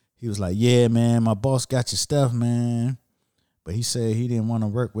 He was like, yeah, man, my boss got your stuff, man. But he said he didn't want to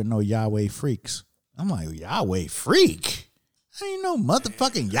work with no Yahweh freaks. I'm like, Yahweh freak? I ain't no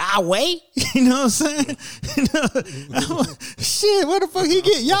motherfucking Yahweh. You know what I'm saying? Shit, where the fuck he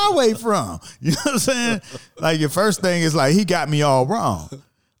get Yahweh from? You know what I'm saying? Like, your first thing is like, he got me all wrong.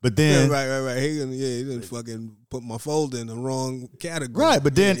 But then, right. He done fucking put my folder in the wrong category. Right,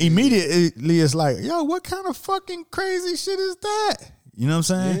 but then immediately it's like, yo, what kind of fucking crazy shit is that? You know what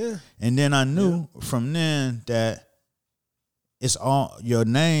I'm saying? Yeah. And then I knew from then that it's all, your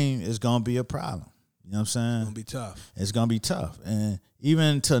name is gonna be a problem. You know what I'm saying? It's gonna be tough. It's gonna be tough. And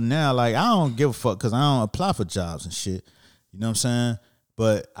even till now, like, I don't give a fuck because I don't apply for jobs and shit. You know what I'm saying?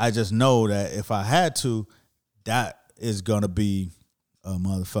 But I just know that if I had to, that is gonna be a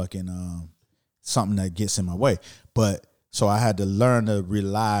motherfucking something that gets in my way. But so I had to learn to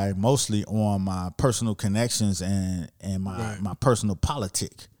rely mostly on my personal connections and my personal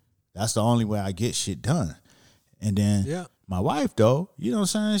politic. That's the only way I get shit done. And then my wife, though, you know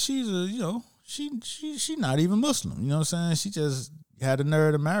what I'm saying? She's a, you know, she not even Muslim. You know what I'm saying? She just had the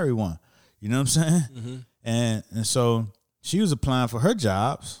nerve to marry one. You know what I'm saying? Mm-hmm. And so she was applying for her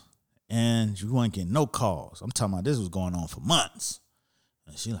jobs and she wasn't getting no calls. I'm talking about this was going on for months.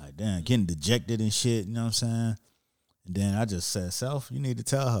 And she like, damn, getting dejected and shit, you know what I'm saying? And then I just said, Self, you need to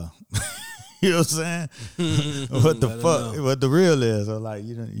tell her. You know what I'm saying? What the fuck, what the real is. Or like,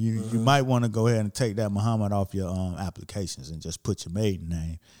 you might want to go ahead and take that Muhammad off your applications and just put your maiden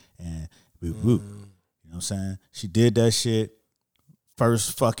name and whoop, whoop. You know what I'm saying? She did that shit.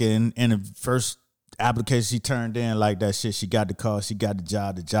 First fucking, in the first application she turned in like that shit, she got the call, she got the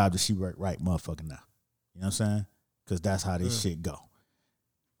job that she worked right motherfucking now. You know what I'm saying? Because that's how this shit go.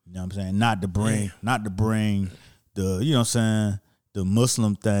 You know what I'm saying? Not to bring the, you know what I'm saying, the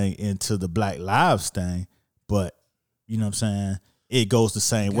Muslim thing into the Black Lives thing, but, you know what I'm saying, it goes the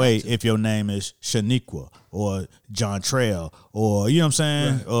same way if your name is Shaniqua or John Trail or, you know what I'm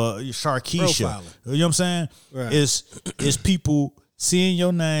saying, or Sharkeisha. You know what I'm saying? Right. It's people seeing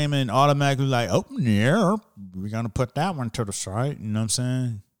your name and automatically like, oh, yeah, we're going to put that one to the side. You know what I'm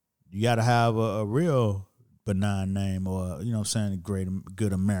saying? You got to have a real benign name or, you know what I'm saying, a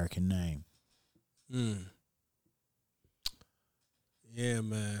good American name. Yeah,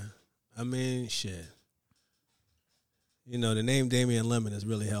 man. I mean, shit. You know, the name Damian Lemon has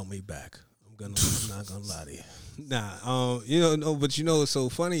really held me back. I'm not gonna lie to you. Nah, you know, no, but you know what's so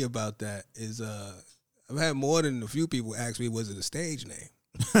funny about that is I've had more than a few people ask me, was it a stage name?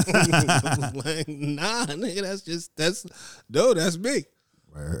 I was like, nah, nigga, that's me.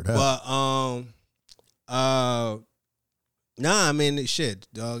 Word up. But nah, I mean, shit,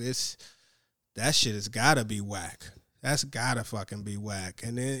 dog, that shit has gotta be whack. That's gotta fucking be whack.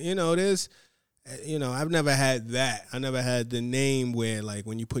 And then, you know, I've never had that. I never had the name where, like,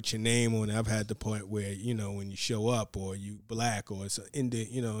 when you put your name on it, I've had the point where, you know, when you show up or you black or it's in the,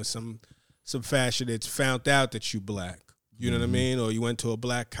 you know, some fashion it's found out that you black. You know what I mean? Or you went to a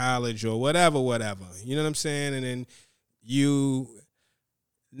black college or whatever. You know what I'm saying? And then you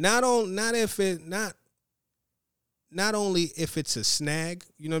not only if it's a snag,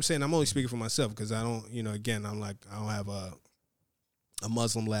 you know what I'm saying? I'm only speaking for myself because I don't, you know, again, I don't have a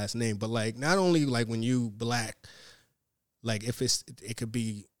Muslim last name, but like not only like when you black, like if it could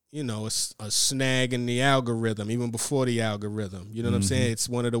be, you know, a snag in the algorithm, even before the algorithm. You know what I'm saying? It's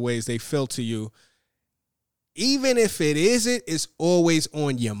one of the ways they filter you. Even if it isn't, it's always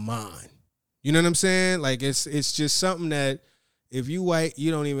on your mind. You know what I'm saying? Like it's just something that if you white,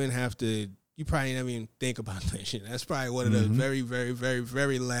 you don't even have to. You probably never even think about that shit. That's probably one of the very, very, very,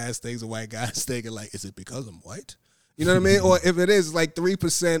 very last things a white guy's thinking. Like, is it because I'm white? You know what I mean? Or if it is, like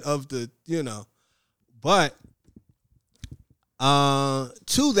 3% of the, you know. But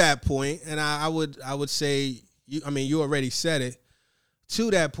to that point, and I would say, you already said it.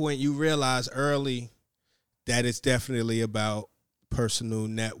 To that point, you realize early that it's definitely about personal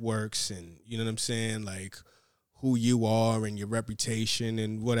networks and, you know what I'm saying, like who you are and your reputation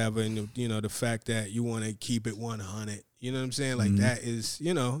and whatever, and, you know, the fact that you want to keep it 100. You know what I'm saying? Like that is,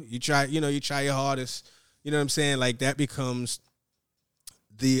 you know, you try your hardest. You know what I'm saying? Like that becomes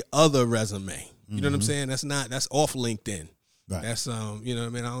the other resume. You know what I'm saying? That's off LinkedIn. Right. That's you know what I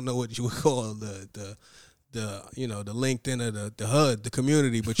mean? I don't know what you would call the you know, the LinkedIn of the HUD, the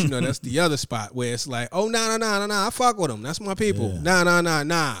community, but you know, that's the other spot where it's like, oh nah, I fuck with them. That's my people. Yeah.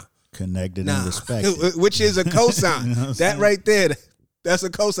 Nah. Connected and respected. Which is a cosign. You know that right there, that's a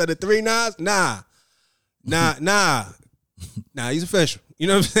cosign. The 3 nines? Nah, he's official. You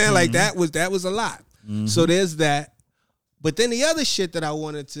know what I'm saying? Like that was a lot. So there's that. But then the other shit that I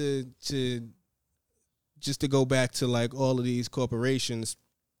wanted to just to go back to, like all of these corporations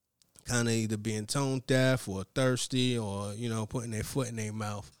kind of either being tone deaf or thirsty or, you know, putting their foot in their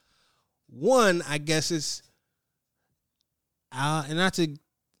mouth. One, I guess it's and not to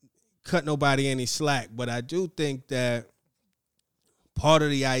cut nobody any slack, but I do think that part of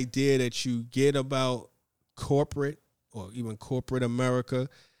the idea that you get about corporate or even corporate America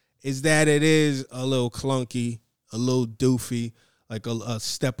is that it is a little clunky, a little doofy, like a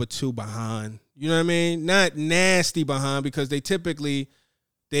step or two behind. You know what I mean? Not nasty behind, because they typically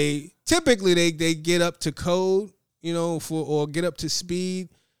get up to code, you know, or get up to speed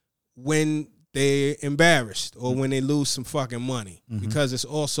when they're embarrassed or when they lose some fucking money, because it's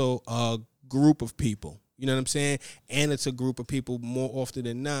also a group of people. You know what I'm saying? And it's a group of people more often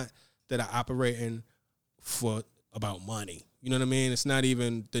than not that are operating for about money. You know what I mean? It's not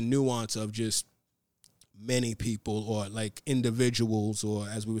even the nuance of just many people or like individuals or,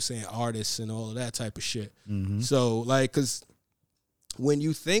 as we were saying, artists and all of that type of shit. So like, because when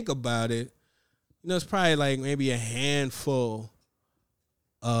you think about it, you know, it's probably like maybe a handful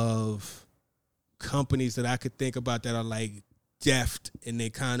of companies that I could think about that are like deft, and they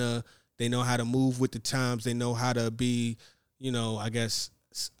know how to move with the times. They know how to be, you know, I guess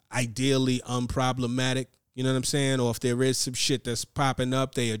ideally unproblematic. You know what I'm saying? Or if there is some shit that's popping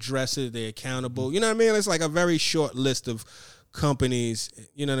up, they address it, they're accountable. You know what I mean? It's like a very short list of companies,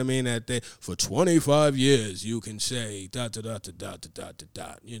 you know what I mean, that they, for 25 years, you can say, dot, dot, dot, dot, dot, dot,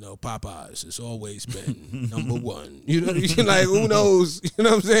 dot, you know, Popeyes has always been number one. You know, like, who knows, you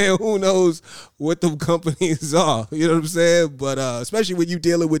know what I'm saying? Who knows what the companies are, you know what I'm saying? But especially when you're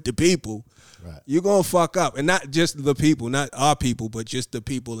dealing with the people, right, you're going to fuck up. And not just the people, not our people, but just the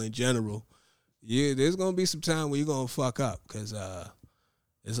people in general. Yeah, there's going to be some time where you're going to fuck up, because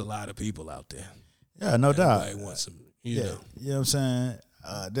there's a lot of people out there. Yeah, no doubt. Everybody wants some, you know. You know what I'm saying?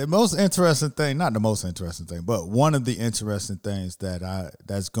 The most interesting thing, not the most interesting thing, but one of the interesting things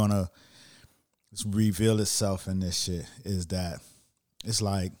that's going to reveal itself in this shit is that it's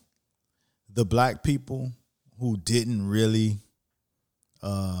like the black people who didn't really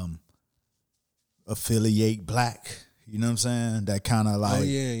affiliate black, you know what I'm saying? That kind of like,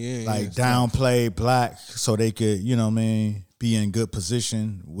 downplay black so they could, you know what I mean, be in good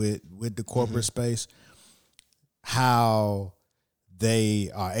position with the corporate space. How they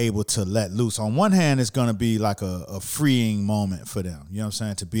are able to let loose. On one hand, it's going to be like a freeing moment for them. You know what I'm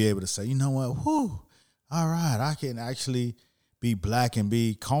saying? To be able to say, you know what, whew, all right, I can actually be black and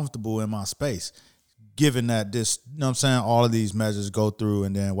be comfortable in my space. Given that this, you know what I'm saying, all of these measures go through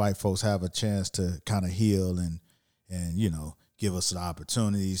and then white folks have a chance to kind of heal and you know, give us the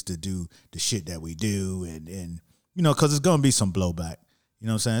opportunities to do the shit that we do. And you know, because it's going to be some blowback. You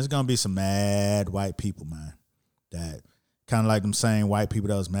know what I'm saying? It's going to be some mad white people, man. That kind of like them same white people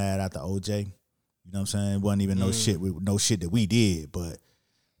that was mad after OJ. You know what I'm saying? It wasn't even no shit that we did. But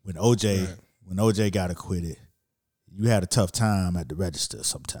when OJ got acquitted, you had a tough time at the register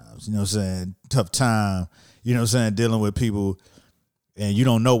sometimes. You know what I'm saying? Tough time, you know what I'm saying, dealing with people and you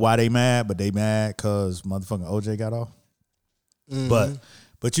don't know why they mad, but they mad because motherfucking OJ got off.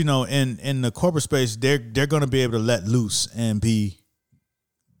 But you know, in the corporate space, they're gonna be able to let loose and be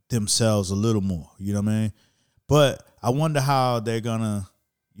themselves a little more. You know what I mean? But I wonder how they're gonna,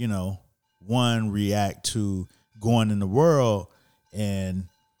 you know, one, react to going in the world and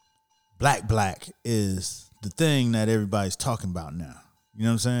black is the thing that everybody's talking about now. You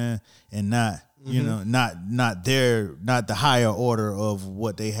know what I'm saying? And not, you know, not the higher order of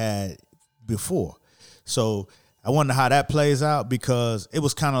what they had before. So I wonder how that plays out, because it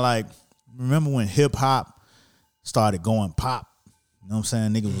was kind of like, remember when hip hop started going pop? You know what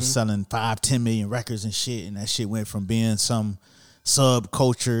I'm saying? Niggas was selling 5-10 million records and shit, and that shit went from being some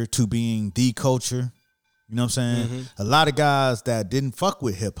subculture to being the culture. You know what I'm saying? A lot of guys that didn't fuck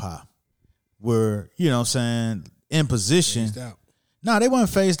with hip hop were, you know what I'm saying, in position. No, they weren't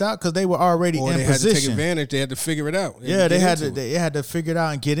phased out because they were already in position. They had to take advantage. They had to figure it out. They had to figure it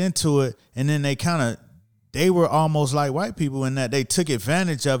out and get into it. And then they were almost like white people in that they took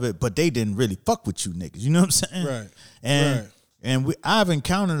advantage of it, but they didn't really fuck with you niggas. You know what I'm saying? Right. And I've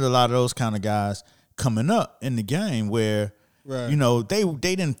encountered a lot of those kind of guys coming up in the game where, you know, they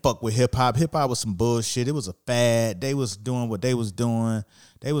didn't fuck with hip hop. Hip hop was some bullshit. It was a fad. They was doing what they was doing.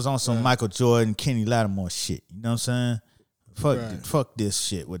 They was on some Michael Jordan, Kenny Lattimore shit. You know what I'm saying? Fuck this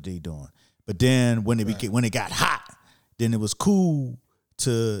shit, what they doing. But then when it got hot, then it was cool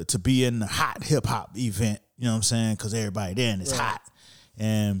to be in the hot hip hop event. You know what I'm saying? Because everybody there and it's hot.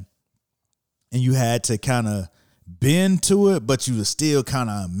 And you had to kind of bend to it, but you were still kind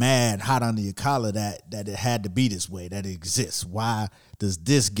of mad, hot under your collar that it had to be this way, that it exists. Why does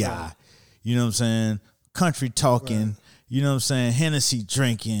this guy, you know what I'm saying, country talking, you know what I'm saying, Hennessy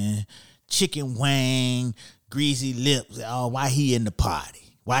drinking, chicken wang, greasy lips, why he in the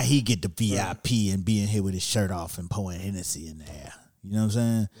party? Why he get the VIP and being here with his shirt off and pouring Hennessy in the air? You know what I'm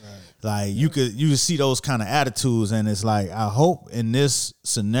saying? Right. Like you could see those kind of attitudes, and it's like I hope in this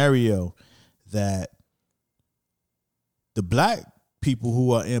scenario that the black people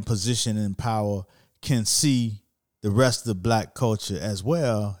who are in position and power can see the rest of the black culture as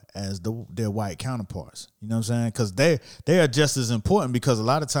well as their white counterparts. You know what I'm saying? Because they are just as important, because a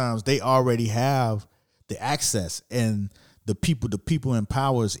lot of times they already have the access and the people in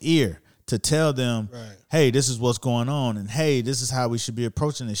power's ear to tell them, hey, this is what's going on, and hey, this is how we should be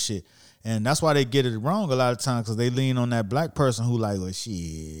approaching this shit. And that's why they get it wrong a lot of times, because they lean on that black person who like, well,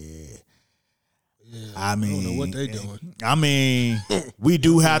 shit. Yeah, I mean, I don't know what they doing. I mean, we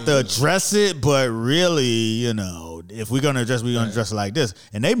do have to address it, but really, you know, if we're gonna address, we're gonna address it like this.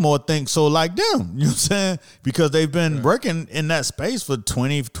 And they more think so like them, you know what I'm saying? Because they've been working in that space for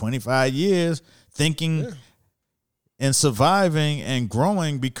 20, 25 years, thinking and surviving and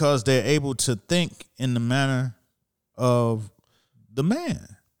growing because they're able to think in the manner of the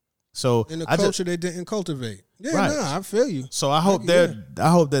man. So in the culture they didn't cultivate. Yeah, right. No, I feel you. So I hope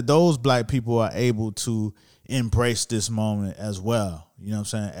that those black people are able to embrace this moment as well. You know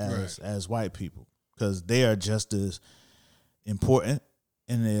what I'm saying? As white people, because they are just as important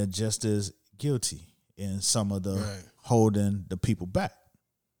and they're just as guilty in some of the holding the people back.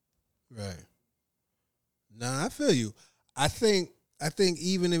 Right. Nah, I feel you. I think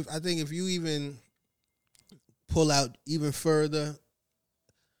if you even pull out even further,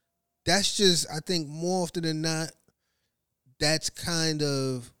 that's just, I think more often than not, that's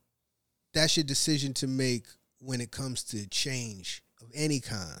your decision to make when it comes to change of any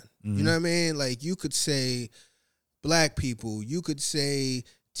kind. Mm-hmm. You know what I mean? Like you could say black people, you could say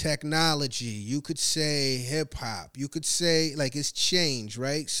technology, you could say hip hop, you could say like it's change,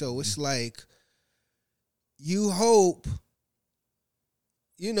 right? So it's like you hope,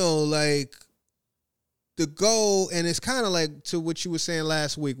 you know, like the goal, and it's kind of like to what you were saying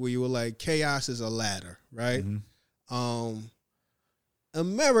last week where you were like, chaos is a ladder, right? Mm-hmm.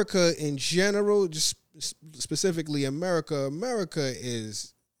 America in general, just specifically America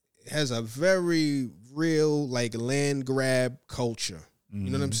has a very real like land grab culture. Mm-hmm.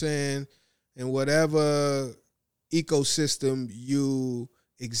 You know what I'm saying? And whatever ecosystem you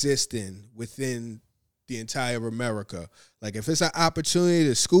exist in within the entire America, like if it's an opportunity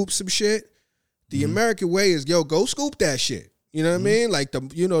to scoop some shit, the American way is, yo, go scoop that shit. You know what I mean? Like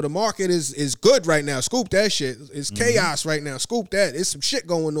the market is good right now. Scoop that shit. It's chaos right now. Scoop that. It's some shit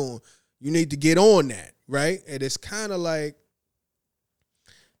going on. You need to get on that, right? And it's kind of like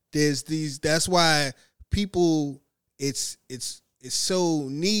there's these. That's why people. It's so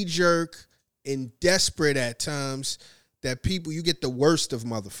knee jerk and desperate at times that people, you get the worst of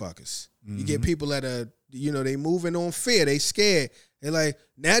motherfuckers. Mm-hmm. You get people that are, you know, they moving on fear. They scared. They're like,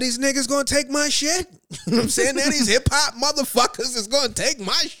 now these niggas gonna take my shit? You know what I'm saying? Now these hip-hop motherfuckers is gonna take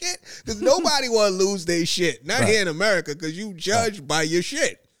my shit? Because nobody wanna lose their shit. Not here in America, because you judge by your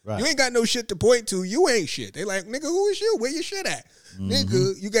shit. Right. You ain't got no shit to point to. You ain't shit. They like, nigga, who is you? Where your shit at? Mm-hmm.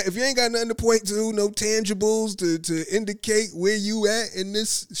 Nigga, if you ain't got nothing to point to, no tangibles to indicate where you at in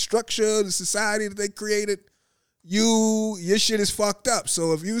this structure, the society that they created, your shit is fucked up.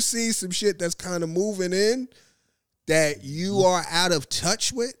 So if you see some shit that's kind of moving in that you are out of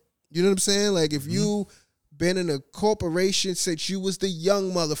touch with, you know what I'm saying? Like if you been in a corporation since you was the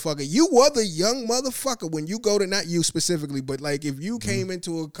young motherfucker, you were the young motherfucker when you go to, not you specifically, but like if you came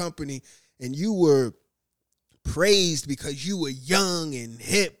into a company and you were praised because you were young and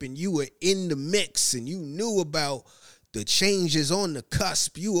hip and you were in the mix and you knew about the changes on the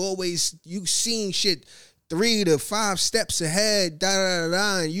cusp, you seen shit 3 to 5 steps ahead,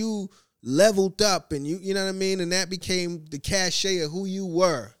 and you leveled up, and you know what I mean? And that became the cachet of who you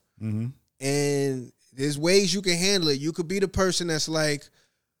were. Mm-hmm. And there's ways you can handle it. You could be the person that's like,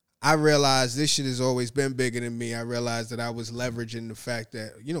 I realized this shit has always been bigger than me. I realized that I was leveraging the fact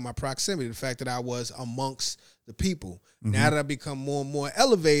that, you know, my proximity, the fact that I was amongst the people. Mm-hmm. Now that I become more and more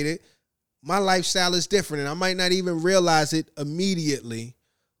elevated, my lifestyle is different, and I might not even realize it immediately.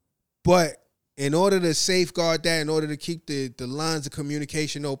 But in order to safeguard that, in order to keep the lines of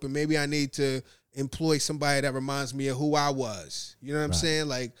communication open, maybe I need to employ somebody that reminds me of who I was. You know what I'm saying?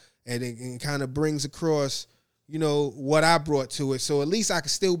 Like, and it kind of brings across, you know, what I brought to it. So at least I can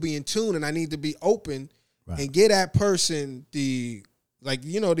still be in tune, and I need to be open and get that person the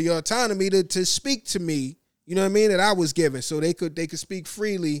autonomy to speak to me, you know what I mean, that I was given, so they could speak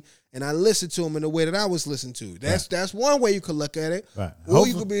freely, and I listened to them in the way that I was listened to. That's one way you could look at it. Right. Or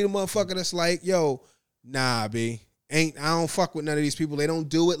you could be the motherfucker that's like, yo, nah, B, I don't fuck with none of these people. They don't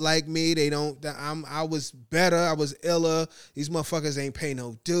do it like me. They don't. I was better. I was iller. These motherfuckers ain't pay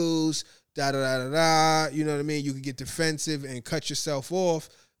no dues. Da da da da da. You know what I mean? You can get defensive and cut yourself off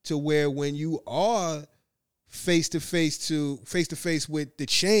to where when you are face to face with the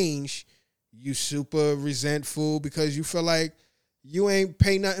change, you super resentful because you feel like you ain't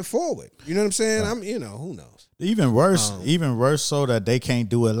pay nothing forward. You know what I'm saying? Right. Who knows? Even worse so that they can't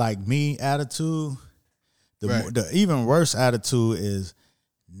do it like me attitude. The even worse attitude is,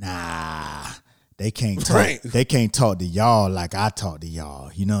 nah, they can't talk. Right. They can't talk to y'all like I talk to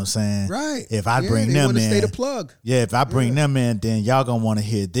y'all. You know what I'm saying? Right. If I bring them in, stay the plug. Yeah, if I bring them in, then y'all gonna want to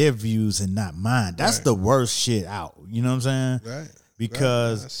hear their views and not mine. That's the worst shit out. You know what I'm saying? Right.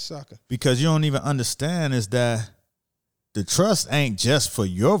 Because you don't even understand is that the trust ain't just for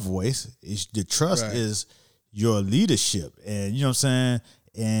your voice. It's the trust is your leadership, and you know what I'm saying,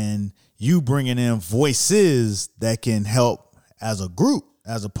 and you bringing in voices that can help as a group,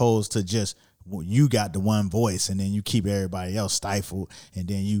 as opposed to just you got the one voice and then you keep everybody else stifled, and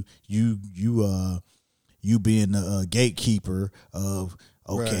then you being the gatekeeper of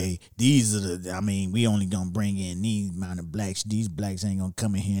these are the. I mean, we only gonna bring in these amount of blacks. These blacks ain't gonna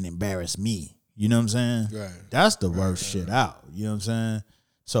come in here and embarrass me. You know what I'm saying? Right. That's the worst shit out. You know what I'm saying?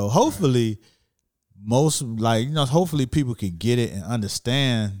 So hopefully, hopefully people could get it and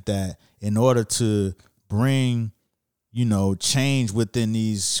understand that in order to bring, change within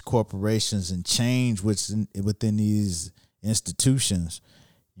these corporations and change within these institutions,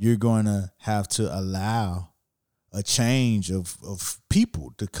 you're going to have to allow a change of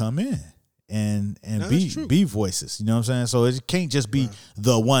people to come in and be voices. You know what I'm saying? So it can't just be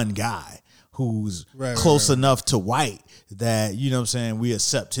the one guy who's close enough to white that, you know what I'm saying, we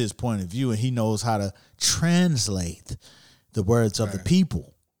accept his point of view and he knows how to translate the words of the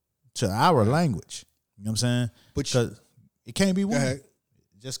people to our language. You know what I'm saying? But it can't be one. It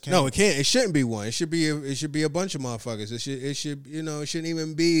just can't. No, it can't. It shouldn't be one. It should be a bunch of motherfuckers. It should it shouldn't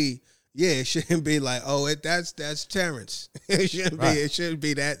even be it shouldn't be like, that's Terrence. It shouldn't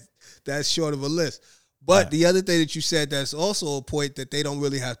be that's short of a list. But the other thing that you said that's also a point that they don't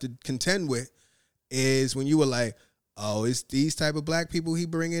really have to contend with is when you were like, oh, it's these type of black people he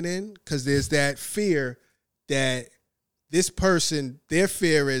bringing in? Because there's that fear that this person, their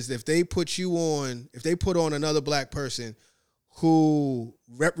fear is if they put on another black person who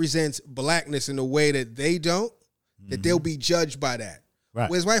represents blackness in a way that they don't, that they'll be judged by that. Right.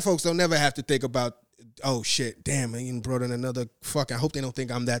 Whereas white folks don't never have to think about, oh, shit, damn, I even brought in another I hope they don't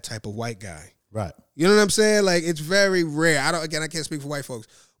think I'm that type of white guy. Right. You know what I'm saying? Like, it's very rare. I can't speak for white folks,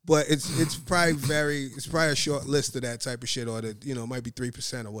 but it's probably a short list of that type of shit, or it might be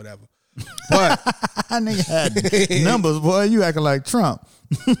 3% or whatever. But nigga had numbers, boy. You acting like Trump.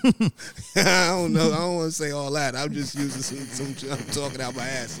 I don't know. I don't want to say all that. I'm just using some I'm talking out my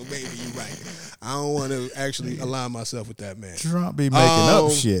ass, so maybe you're right. I don't want to actually align myself with that man. Trump be making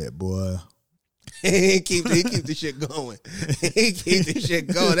up shit, boy. He keep the shit going. He keep the shit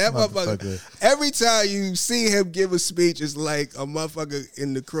going. That motherfucker. Every time you see him give a speech, it's like a motherfucker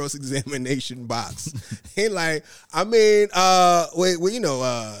in the cross-examination box. He like, I mean, those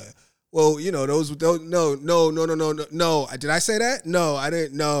no. Did I say that? No, I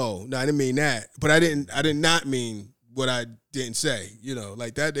didn't. No, I didn't mean that. But I did not mean what I didn't say.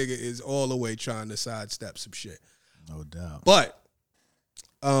 Like that nigga is all the way trying to sidestep some shit. No doubt. But,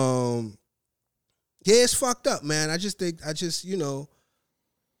 yeah, it's fucked up, man. I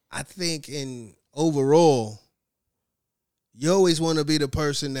think in overall, you always want to be the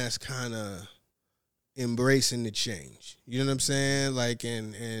person that's kind of embracing the change. You know what I'm saying? Like,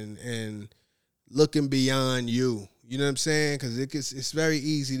 and looking beyond you. You know what I'm saying? Because it's very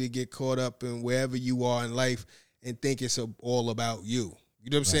easy to get caught up in wherever you are in life and think it's all about you.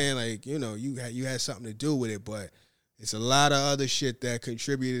 You know what I'm saying? Like, you had something to do with it, but it's a lot of other shit that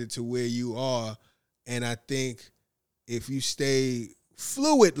contributed to where you are. And I think if you stay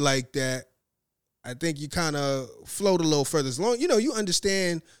fluid like that, I think you kind of float a little further. As long, you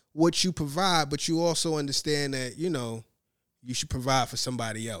understand what you provide, but you also understand that, you should provide for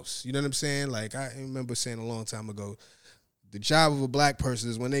somebody else. You know what I'm saying? Like, I remember saying a long time ago, the job of a black person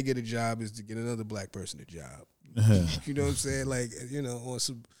is when they get a job is to get another black person a job. You know what I'm saying? Like, on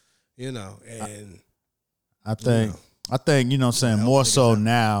some, and I think, you know what I'm saying, more so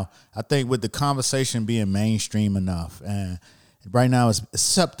now, I think with the conversation being mainstream enough and right now it's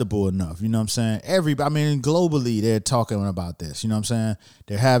acceptable enough, you know what I'm saying? Globally they're talking about this, you know what I'm saying?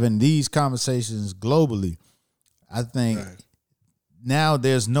 They're having these conversations globally. I think now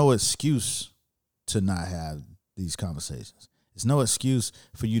there's no excuse to not have these conversations. There's no excuse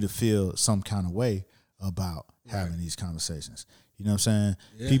for you to feel some kind of way about having these conversations. You know what I'm saying?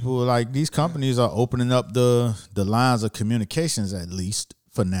 Yeah. People like these companies are opening up the lines of communications, at least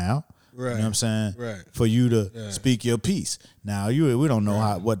for now. Right. You know what I'm saying? Right. For you to speak your piece. Now we don't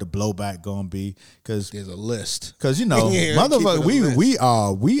know what the blowback gonna be, because there's a list. Because motherfucker,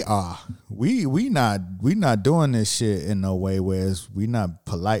 we not doing this shit in no way where we not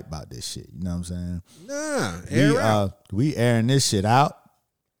polite about this shit. You know what I'm saying? Nah, we airing this shit out.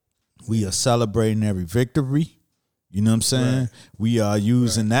 We are celebrating every victory. You know what I'm saying? Right. We are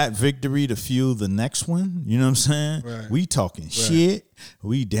using that victory to fuel the next one. You know what I'm saying? Right. We talking shit.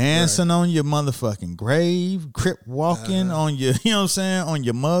 We dancing on your motherfucking grave, crip walking on your, you know what I'm saying, on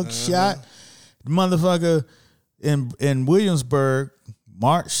your mug shot. Motherfucker in Williamsburg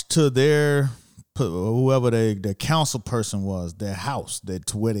marched to their, whoever their council person was, their house,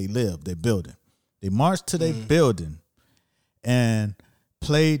 to where they live, their building. They marched to their building and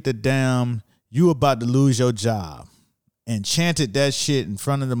played the damn "You About to Lose Your Job" and chanted that shit in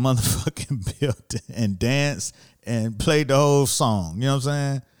front of the motherfucking building and danced and played the whole song. You know what I'm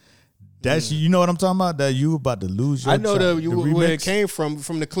saying? That's you know what I'm talking about? That "You About to Lose Your Job." I know where it came from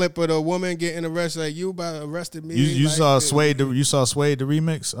the clip of the woman getting arrested. Like, you about to arrested me. You like, saw Suede the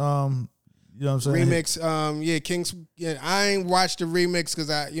remix. You know what I'm saying? Remix. Kings. Yeah, I ain't watched the remix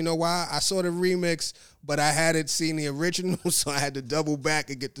because you know why? I saw the remix, but I hadn't seen the original, so I had to double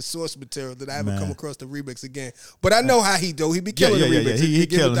back and get the source material. That I haven't come across the remix again. But I know how he do. He be killing the remix. He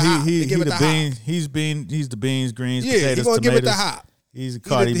killing. He the beans. He's the beans, greens, potatoes, he's gonna tomatoes. Give it the hop. He's a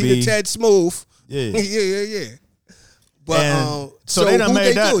Cardi B. He the Ted Smooth. Yeah. yeah. But so they done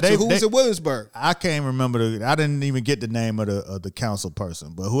made that. Who was in Williamsburg? I can't remember. I didn't even get the name of the council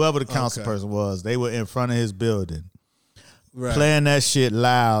person, but whoever the council person was, they were in front of his building, playing that shit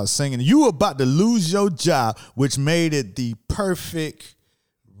loud, singing "You About to Lose Your Job," which made it the perfect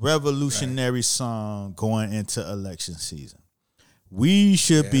revolutionary song going into election season. We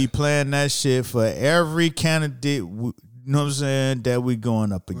should be playing that shit for every candidate. You know what I'm saying? That we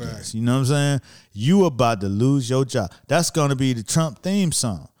going up against. Right. You know what I'm saying? You about to lose your job. That's going to be the Trump theme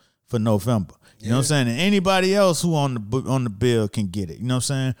song for November. You know what I'm saying? And anybody else who on the bill can get it. You know what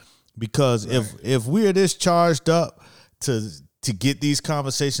I'm saying? Because if we're this charged up to get these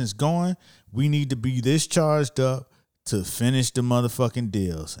conversations going, we need to be this charged up to finish the motherfucking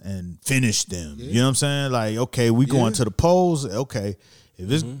deals and finish them. Yeah. You know what I'm saying? Like, okay, we going to the polls. Okay.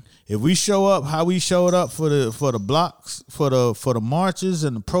 If we show up how we showed up for the blocks, for the marches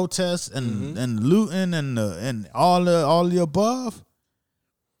and the protests and the looting and all the above,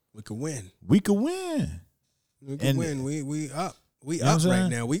 we could win. We could win. We could win. We up. We up right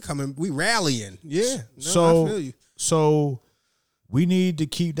now. We coming. We rallying. Yeah. No, I feel you. So we need to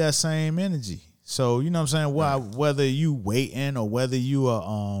keep that same energy. So you know what I'm saying? Whether you waiting or whether you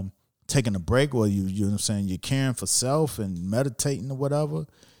are taking a break, or you know what I'm saying, you're caring for self and meditating or whatever,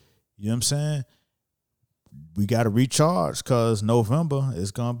 you know what I'm saying, we got to recharge, because November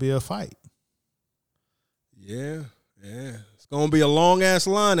is going to be a fight. Yeah. It's going to be a long-ass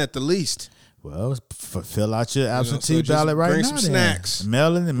line at the least. Well, fill out your absentee ballot right now. Bring some snacks.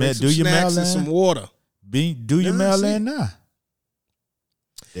 Mail in. Do your mail in. And some water. Do your mail in now.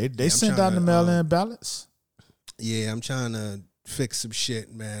 They sent out the mail in ballots. Yeah, I'm trying to fix some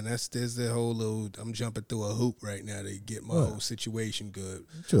shit, man. There's the whole little. I'm jumping through a hoop right now to get my whole situation good.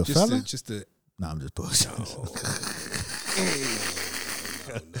 You a fella? No, I'm just bullshit. No,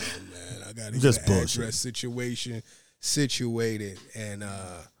 man. I got to get an address situation situated, and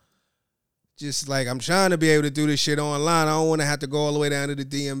just like I'm trying to be able to do this shit online. I don't want to have to go all the way down to the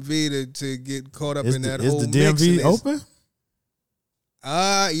DMV to get caught up in that whole mix. Is the DMV open?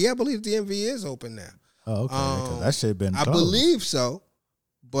 Yeah, I believe DMV is open now. Oh, okay. 'Cause that shit been closed. I believe so,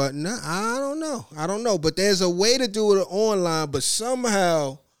 but no, I don't know. But there's a way to do it online. But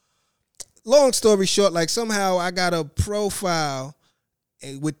somehow, long story short, like somehow I got a profile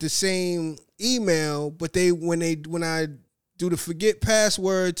with the same email, but when I do the forget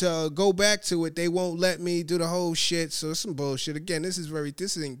password to go back to it, they won't let me do the whole shit. So it's some bullshit. Again, we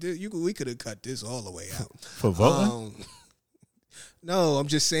could have cut this all the way out for voting. No, I'm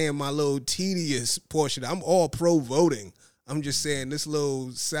just saying my little tedious portion. I'm all pro voting. I'm just saying this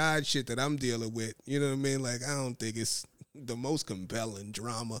little side shit that I'm dealing with. You know what I mean? Like, I don't think it's the most compelling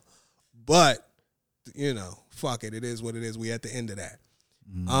drama. But, you know, fuck it. It is what it is. We at the end of that.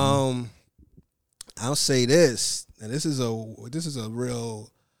 Mm-hmm. I'll say this, and this is a real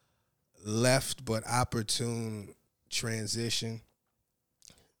left but opportune transition.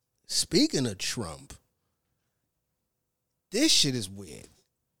 Speaking of Trump, this shit is weird.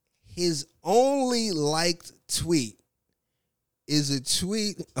 His only liked tweet is a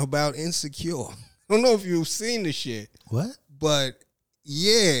tweet about Insecure. don't know if you've seen the shit, What? but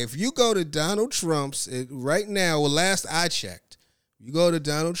yeah, if you go to Donald Trump's right now, well, last I checked, you go to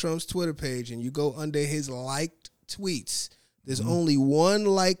Donald Trump's Twitter page and you go under his liked tweets. There's only one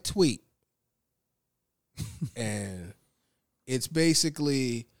liked tweet, and it's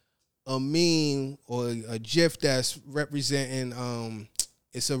basically a meme or a GIF that's representing.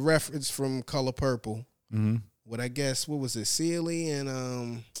 It's a reference from Color Purple. Mm-hmm. What I guess, what was it, Sealy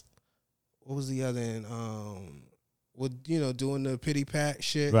and what was the other? And doing the pity pat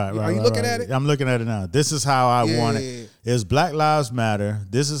shit. Right. Are you looking at it? I'm looking at it now. This is how I want it. Yeah. It's Black Lives Matter.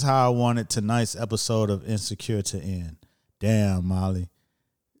 This is how I wanted tonight's episode of Insecure to end. Damn, Molly.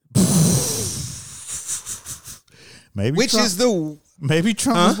 Maybe Which Trump, is the maybe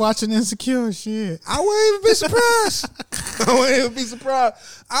Trump is watching Insecure shit. I wouldn't even be surprised. I wouldn't even be surprised.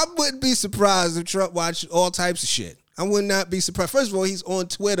 I wouldn't be surprised if Trump watched all types of shit. I would not be surprised. First of all, he's on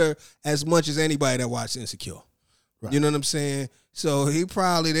Twitter as much as anybody that watches Insecure. Right. You know what I'm saying? So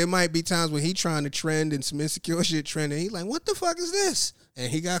there might be times when he trying to trend and some Insecure shit trending. He like, what the fuck is this? And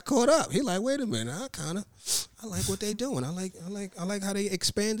he got caught up. He like, wait a minute, I like what they doing. I like how they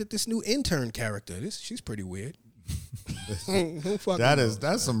expanded this new intern character. She's pretty weird.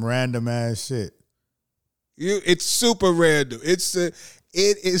 That's some random ass shit. It's super random. It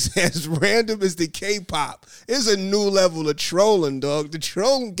is as random as the K-pop. It's a new level of trolling, dog. The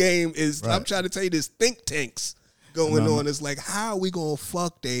trolling game is. Right. I'm trying to tell you, this think tanks going on. It's like, how are we gonna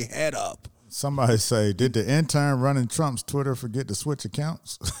fuck their head up? Somebody say, did the intern running Trump's Twitter forget to switch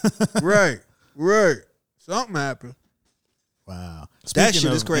accounts? Right. Something happened. Wow. That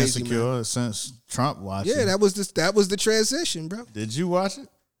shit is crazy, Insecure, man. Since Trump watched it. Yeah, that was the transition, bro. Did you watch it?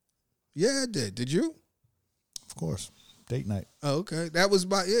 Yeah, I did. Did you? Of course. Date night. Oh, okay. That was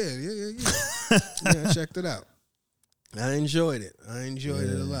yeah. Yeah, I checked it out. I enjoyed it. It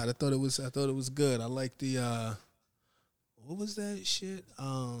a lot. I thought it was good. I like the what was that shit?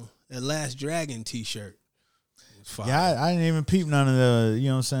 That Last Dragon t-shirt. Yeah, I didn't even peep none of the, you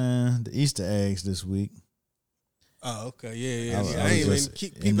know what I'm saying, the Easter eggs this week. Oh, okay. Yeah. I ain't even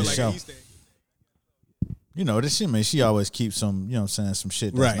keep people like an Easter egg. You know, this shit, man, she always keeps some, you know what I'm saying, some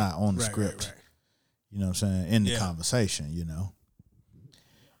shit that's not on the script. Right. You know what I'm saying, in the conversation, you know.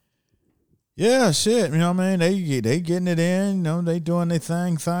 Yeah, shit, you know what I mean? They getting it in, you know, they doing their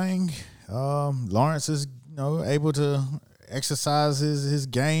thing. Lawrence is, you know, able to exercise his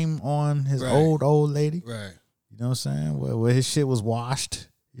game on his old lady. Right. You know what I'm saying? Where his shit was washed.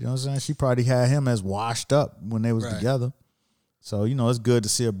 You know what I'm saying? She probably had him as washed up when they was together. So, you know, it's good to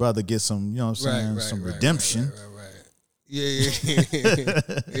see a brother get some, you know what I'm saying, some redemption. Right. Yeah.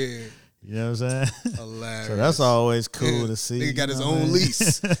 You know what I'm saying? Hilarious. So that's always cool to see. He got his own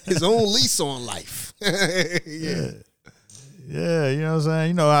lease. His own lease on life. Yeah. Yeah, you know what I'm saying?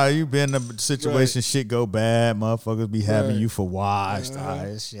 You know how you been in a situation, shit go bad, motherfuckers be having you for washed.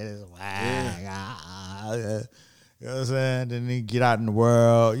 This shit is whack. You know what I'm saying? Then he get out in the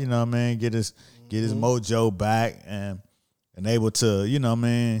world, you know what I mean? Get his mojo back and able to, you know what I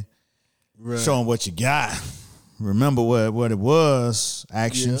mean, show him what you got. Remember what it was,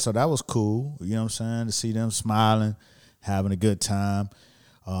 action. So that was cool. You know what I'm saying? To see them smiling, having a good time.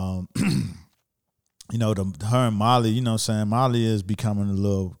 You know, her and Molly, you know what I'm saying? Molly is becoming a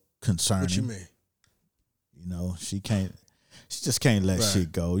little concerning. What you mean? You know, she just can't let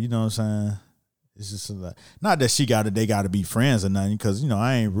shit go. You know what I'm saying? It's just not that they got to be friends or nothing, because, you know,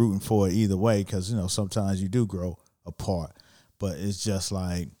 I ain't rooting for it either way, because, you know, sometimes you do grow apart. But it's just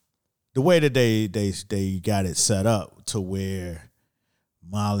like the way that they got it set up to where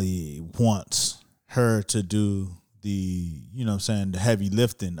Molly wants her to do the, you know what I'm saying, the heavy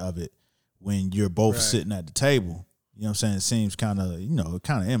lifting of it when you're both sitting at the table. You know what I'm saying? It seems kind of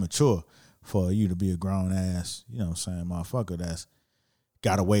immature for you to be a grown ass, you know what I'm saying, motherfucker that's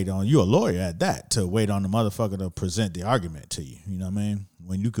got to wait on, you're a lawyer at that, to wait on the motherfucker to present the argument to you. You know what I mean?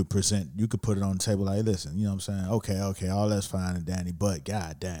 When you could put it on the table like, listen, you know what I'm saying? Okay, all that's fine and dandy, but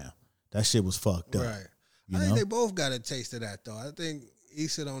goddamn, that shit was fucked up. Right. I think they both got a taste of that, though. I think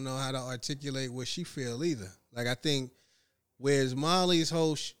Issa don't know how to articulate what she feel either. Like, I think, whereas Molly's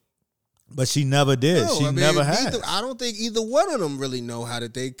whole... But she never did. No, never had. I don't think either one of them really know how to.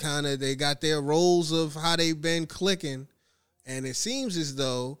 They got their roles of how they've been clicking, and it seems as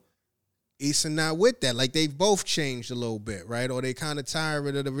though Issa not with that. Like, they've both changed a little bit, right? Or they kind of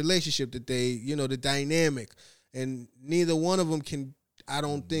tired of the relationship that they, you know, the dynamic, and neither one of them can, I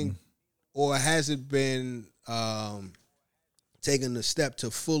don't think, or hasn't been taking the step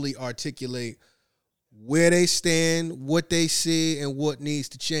to fully articulate where they stand, what they see, and what needs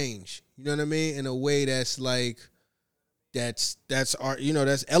to change. You know what I mean? In a way that's like, that's art,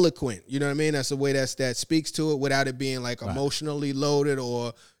 that's eloquent. You know what I mean? That's the way that speaks to it without it being like emotionally loaded,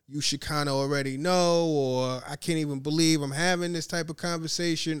 or you should kind of already know, or I can't even believe I'm having this type of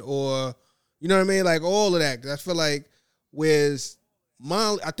conversation, or you know what I mean? Like all of that. I feel like whereas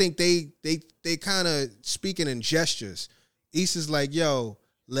Molly, I think they kind of speaking in gestures. Issa's like, yo,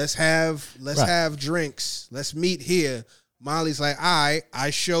 let's have drinks. Let's meet here. Molly's like, I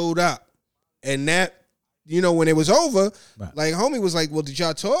showed up. And that, when it was over, like homie was like, well, did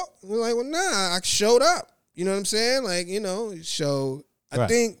y'all talk? We're like, well, nah, I showed up. You know what I'm saying? Like, so I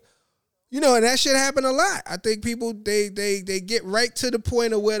think, and that shit happened a lot. I think people, they get right to the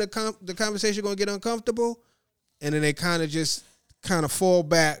point of where the conversation going to get uncomfortable. And then they kind of fall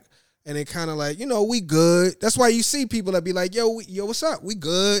back. And they kind of like, we good. That's why you see people that be like, yo, what's up? We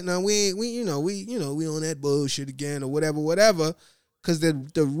good. Now we on that bullshit again or whatever. Because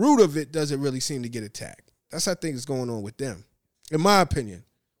the root of it doesn't really seem to get attacked. That's how things going on with them, in my opinion.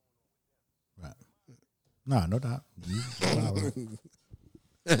 Right. No doubt. You about right.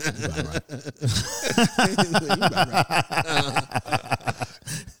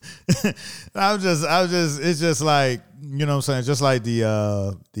 I was just. It's just like, what I'm saying. Just like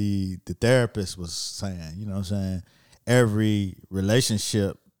the therapist was saying. You know what I'm saying. Every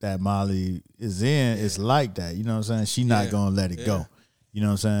relationship that Molly is in is like that. You know what I'm saying. She not gonna let it go. You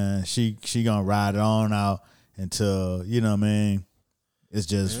know what I'm saying. She gonna ride it on out until it's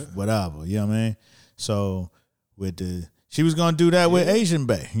just whatever. You know what I mean. So she was gonna do that with Asian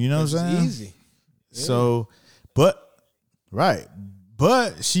Bae. You know what I'm saying. Easy. Yeah. So, but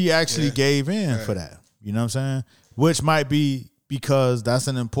she actually gave in for that. You know what I'm saying? Which might be because that's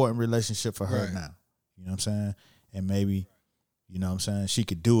an important relationship for her now. You know what I'm saying? And maybe, she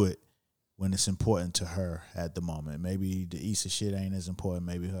could do it when it's important to her at the moment. Maybe the Issa shit ain't as important.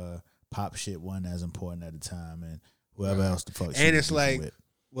 Maybe her pop shit wasn't as important at the time, and whoever else the fuck she and was it's like, with.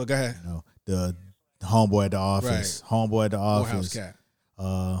 Well, go ahead. The homeboy at the office. Homeboy at the office.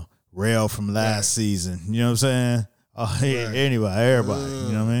 Rail from last season. You know what I'm saying? Anyway, everybody.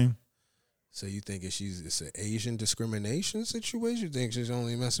 You know what I mean? So you think it's an Asian discrimination situation? You think she's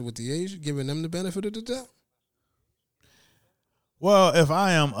only messing with the Asian, giving them the benefit of the doubt? Well, if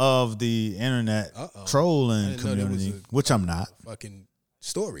I am of the internet trolling community, which I'm not. Fucking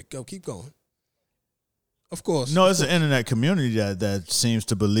story. Keep going. Of course. No, it's an internet community that seems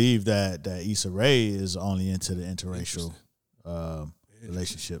to believe that Issa Rae is only into the interracial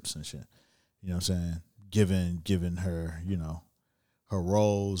relationships and shit. You know what I'm saying? Given her, her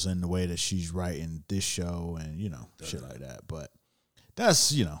roles and the way that she's writing this show and, shit like that. But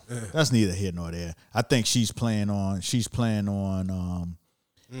that's, that's neither here nor there. I think she's playing on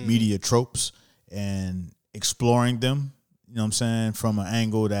media tropes and exploring them, you know what I'm saying, from an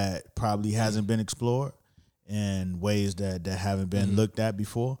angle that probably hasn't been explored in ways that haven't been looked at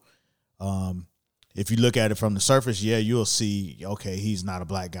before. If you look at it from the surface, you'll see, okay, he's not a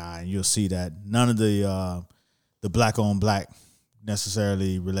black guy, and you'll see that none of the black on black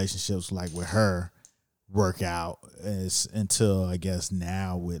necessarily relationships like with her work out until I guess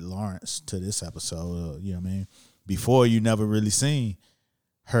now with Lawrence to this episode. You know what I mean? Before, you never really seen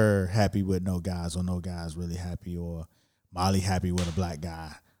her happy with no guys, or no guys really happy, or Molly happy with a black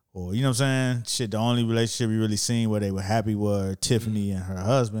guy, or you know what I'm saying? Shit, the only relationship we really seen where they were happy were Tiffany and her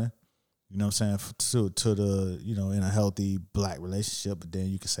husband. You know what I'm saying? To the, in a healthy black relationship, but then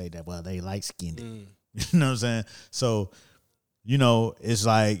you can say that, well, they light skinned. You know what I'm saying? So, it's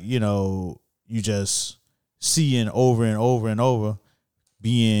like, you just seeing over and over and over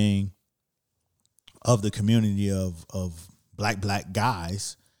being of the community of black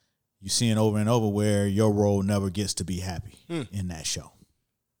guys, you seeing over and over where your role never gets to be happy in that show.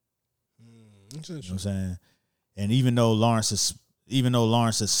 You know what I'm saying? And even though Lawrence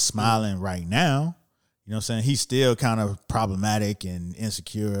is smiling right now, you know what I'm saying, he's still kind of problematic and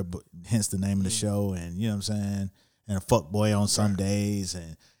insecure, but hence the name of the show, and you know what I'm saying, and a fuckboy on some days,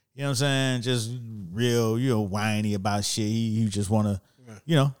 and you know what I'm saying, just real, whiny about shit. He just wanna,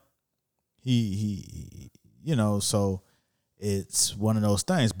 he so it's one of those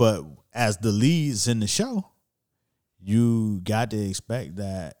things. But as the leads in the show, you got to expect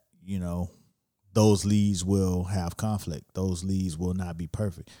that, those leads will have conflict. Those leads will not be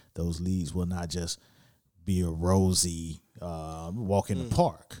perfect. Those leads will not just be a rosy walk in the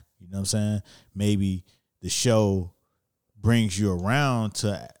park. You know what I'm saying? Maybe the show brings you around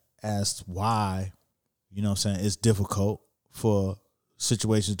to ask why, you know what I'm saying, it's difficult for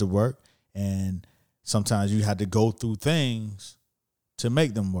situations to work, and sometimes you have to go through things to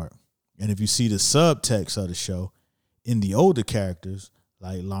make them work. And if you see the subtext of the show in the older characters,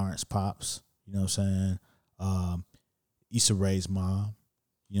 like Lawrence Pops, you know what I'm saying, Issa Rae's mom.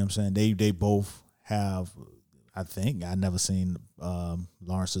 You know what I'm saying? They both have, I think, I never seen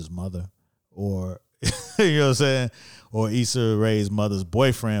Lawrence's mother or, you know what I'm saying? Or Issa Rae's mother's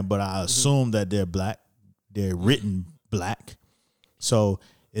boyfriend, but I assume that they're black. They're written black. So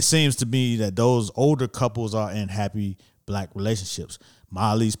it seems to me that those older couples are in happy black relationships.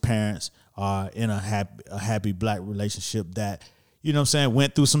 Molly's parents are in a happy black relationship that, you know what I'm saying,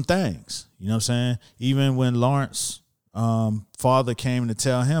 went through some things. You know what I'm saying? Even when Lawrence father came to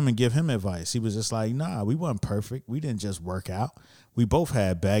tell him and give him advice, he was just like, nah, we weren't perfect. We didn't just work out. We both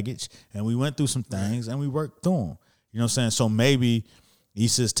had baggage and we went through some things and we worked through them. You know what I'm saying? So maybe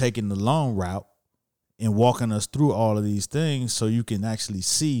Issa's taking the long route and walking us through all of these things so you can actually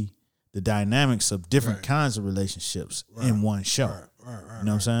see the dynamics of different kinds of relationships in one show. You know what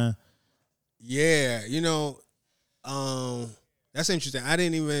I'm saying? Yeah, you know, that's interesting.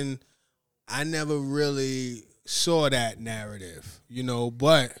 I never really saw that narrative, you know,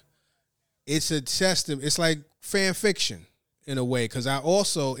 but it's a testament. It's like fan fiction in a way, because I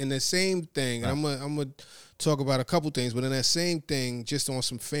also, in the same thing, I'm gonna talk about a couple things, but in that same thing, just on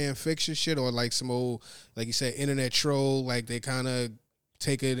some fan fiction shit or like some old, like you said, internet troll, like they kind of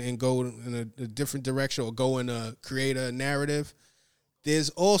take it and go in a different direction or go in a create a narrative. There's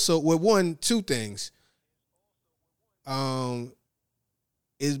also, well, two things.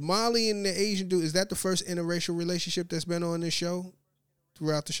 Is Molly and the Asian dude, is that the first interracial relationship that's been on this show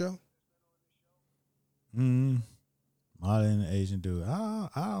throughout the show? Molly and the Asian dude. I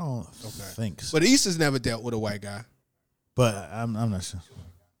don't think so. But Issa's never dealt with a white guy. But I'm not sure.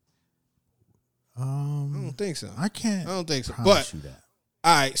 I don't think so. I don't think so. But you that.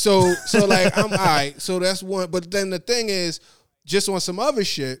 All right, so like I'm all right. So that's one. But then the thing is, just on some other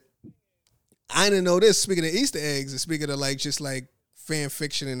shit, I didn't know this. Speaking of Easter eggs and speaking of like just like fan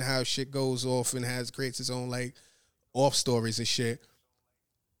fiction and how shit goes off and creates its own like off stories and shit.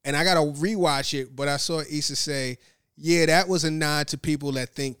 And I gotta rewatch it, but I saw Issa say, yeah, that was a nod to people that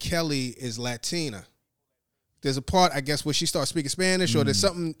think Kelly is Latina. There's a part, I guess, where she starts speaking Spanish, or there's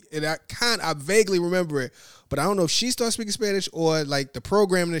something, and I vaguely remember it, but I don't know if she starts speaking Spanish or like the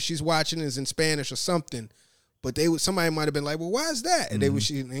programming that she's watching is in Spanish or something. But somebody might have been like, well, why is that? And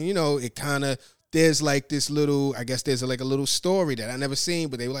you know, it kind of, there's like this little, I guess there's like a little story that I never seen,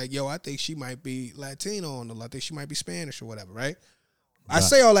 but they were like, yo, I think she might be Latino, I think she might be Spanish or whatever, right? I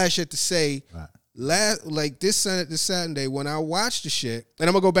say all that shit to say, like this Saturday when I watched the shit, and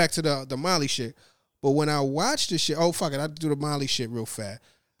I'm gonna go back to the Molly shit, but when I watched the shit, oh fuck it, I'll do the Molly shit real fast.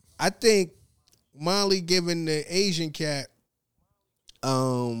 I think Molly giving the Asian cat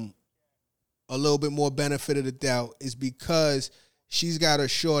a little bit more benefit of the doubt is because she's got a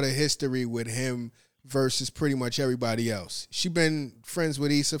shorter history with him versus pretty much everybody else. She's been friends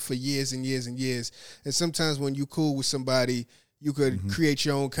with Issa for years and years and years, and sometimes when you cool with somebody, you could create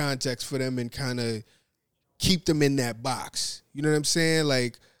your own context for them and kind of keep them in that box. You know what I'm saying?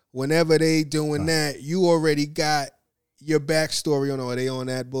 Like, whenever they doing that, you already got your backstory on, oh, they on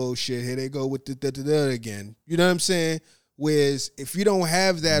that bullshit. Here they go with the again. You know what I'm saying? Whereas if you don't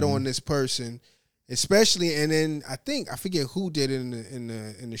have that on this person, especially, and then I forget who did it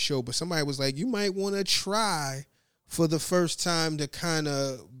in the show, but somebody was like, you might want to try for the first time to kind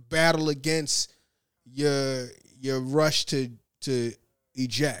of battle against your rush to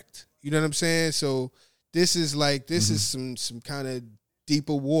eject. You know what I'm saying? So this is some kind of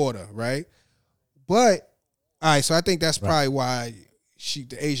deeper water, right? But all right, so I think that's probably why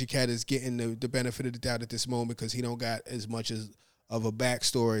the Asian cat is getting the benefit of the doubt at this moment, because he don't got as much of a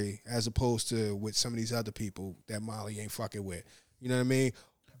backstory as opposed to with some of these other people that Molly ain't fucking with. You know what I mean?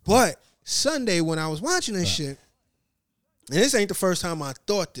 But Sunday when I was watching this shit, and this ain't the first time I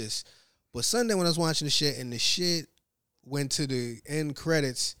thought this, but Sunday when I was watching the shit and the shit went to the end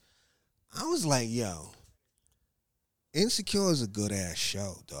credits, I was like, yo, Insecure is a good ass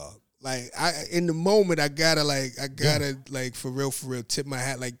show, dog. Like, in the moment, I gotta for real tip my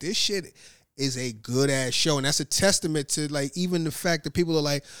hat. Like, this shit is a good ass show, and that's a testament to like even the fact that people are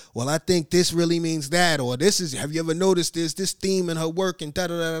like, well, I think this really means that, or this is. Have you ever noticed this theme in her work and da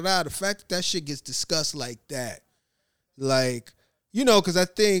da da da? The fact that shit gets discussed like that, like, you know, because I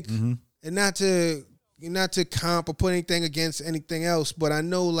think, and not to comp or put anything against anything else, but I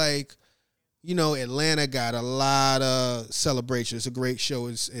know, like, you know, Atlanta got a lot of celebration. It's a great show.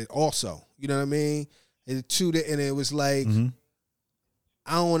 It also, you know what I mean? And it was like,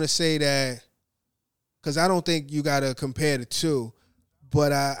 I don't want to say that because I don't think you got to compare the two,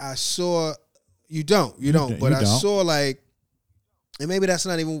 but I saw, you don't, but I saw like, and maybe that's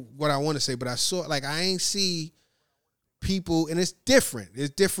not even what I want to say, but I saw, like, I ain't see people, and it's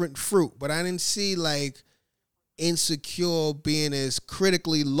different fruit, but I didn't see like Insecure being as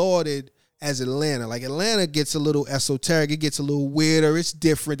critically lauded as Atlanta. Like Atlanta gets a little esoteric, it gets a little weirder, it's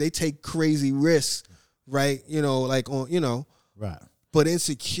different. They take crazy risks, right? You know, like on, you know. Right. But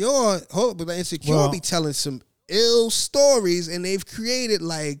Insecure be telling some ill stories, and they've created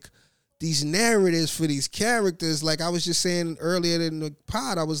like these narratives for these characters. Like I was just saying earlier in the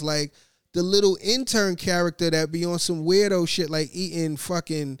pod, I was like, the little intern character that be on some weirdo shit like eating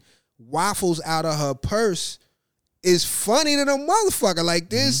fucking waffles out of her purse is funny than a motherfucker. Like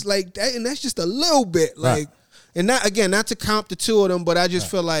this, like that, and that's just a little bit. Like, and not to comp the two of them, but I just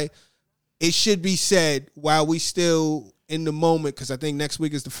feel like it should be said while we still in the moment, because I think next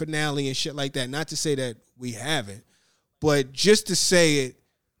week is the finale and shit like that. Not to say that we haven't, but just to say it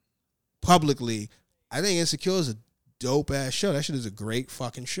publicly, I think Insecure is a dope ass show. That shit is a great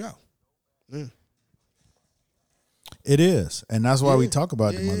fucking show. It is, and that's why we talk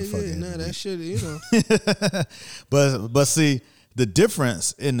about the motherfucker. No, that shit, you know. but see, the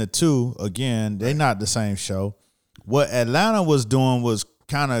difference in the two, again, they're not the same show. What Atlanta was doing was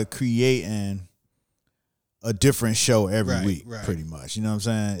kind of creating a different show every week, pretty much. You know what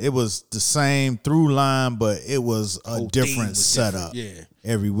I'm saying? It was the same through line, but it was a different setup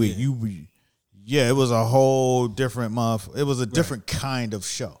every week. It was a whole different month. It was a different kind of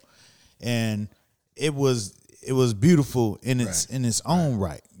show, and it was beautiful in its own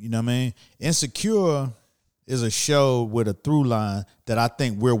right. You know what I mean? Insecure is a show with a through line that I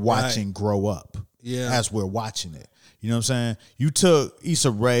think we're watching grow up as we're watching it. You know what I'm saying? You took Issa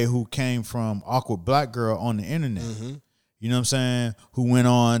Rae, who came from Awkward Black Girl on the internet. You know what I'm saying? Who went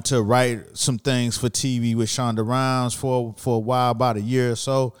on to write some things for TV with Shonda Rhimes for a while, about a year or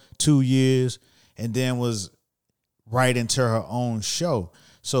so, 2 years, and then was right into her own show.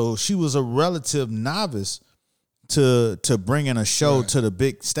 So she was a relative novice to bringing a show to the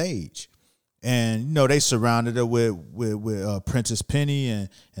big stage. And, you know, they surrounded her with Princess Penny and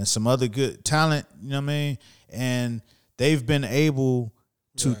some other good talent, you know what I mean? And they've been able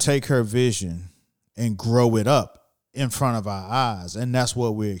to take her vision and grow it up in front of our eyes. And that's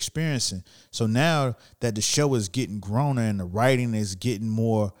what we're experiencing. So now that the show is getting growner and the writing is getting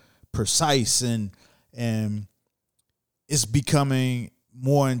more precise and it's becoming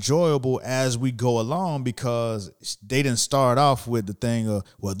more enjoyable as we go along, because they didn't start off with the thing of,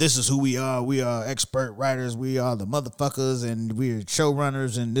 well, this is who we are expert writers, we are the motherfuckers, and we're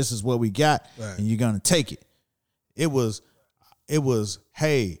showrunners, and this is what we got, and you're gonna take it. It was,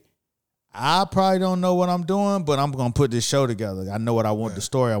 hey, I probably don't know what I'm doing, but I'm gonna put this show together. I know what I want, the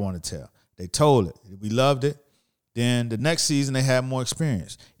story I want to tell. They told it. We loved it. Then the next season they had more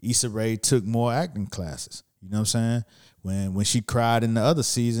experience. Issa Rae took more acting classes. You know what I'm saying? When she cried in the other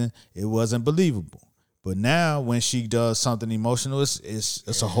season, it wasn't believable. But now when she does something emotional,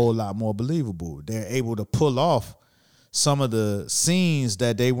 it's a whole lot more believable. They're able to pull off some of the scenes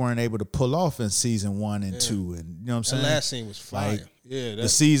that they weren't able to pull off in season 1 and 2. And you know what I'm saying? The last scene was fire. Like, the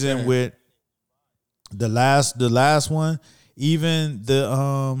season with the last one, even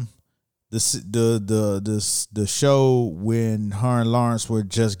the show when her and Lawrence were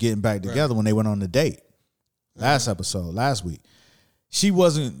just getting back together when they went on the date. Last episode, last week. She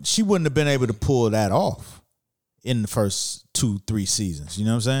wouldn't have been able to pull that off in the first 2-3 seasons. You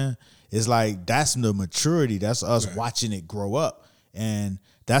know what I'm saying? It's like, that's the maturity. That's us watching it grow up. And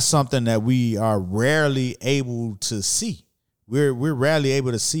that's something that we are rarely able to see. We're rarely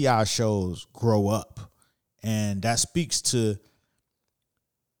able to see our shows grow up. And that speaks to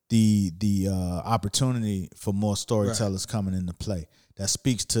the opportunity for more storytellers coming into play. That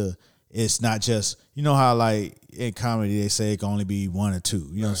speaks to, it's not just, you know how like in comedy they say it can only be 1 or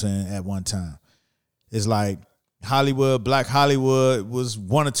 2, you know what I'm saying, at one time. It's like Hollywood, Black Hollywood was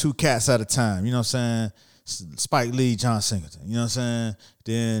 1 or 2 cats at a time, you know what I'm saying? Spike Lee, John Singleton, you know what I'm saying?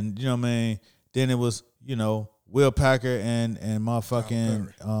 Then, you know what I mean? Then it was, you know, Will Packer and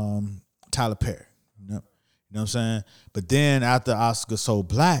motherfucking Tyler Perry. You know what I'm saying? But then after Oscar So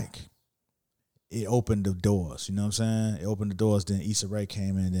Black, it opened the doors, you know what I'm saying? It opened the doors, then Issa Rae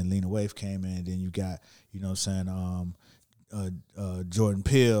came in, then Lena Waithe came in, then you got, you know what I'm saying, Jordan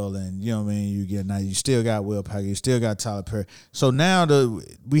Peele, and you know what I mean? You still got Will Packer, you still got Tyler Perry. So now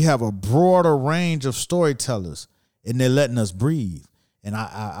we have a broader range of storytellers, and they're letting us breathe. And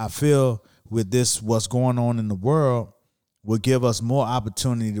I feel with this, what's going on in the world, will give us more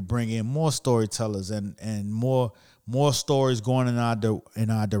opportunity to bring in more storytellers and more stories going in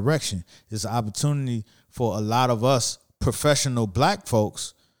our direction. It's an opportunity for a lot of us professional Black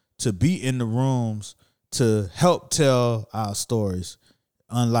folks to be in the rooms to help tell our stories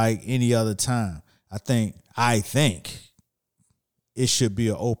unlike any other time. I think it should be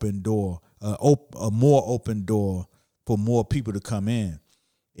an open door a more open door for more people to come in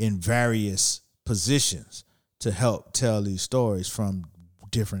various positions to help tell these stories from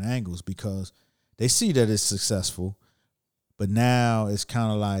different angles, because they see that it's successful, but now it's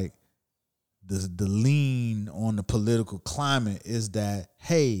kind of like the lean on the political climate is that,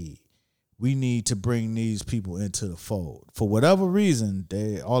 hey, we need to bring these people into the fold. For whatever reason,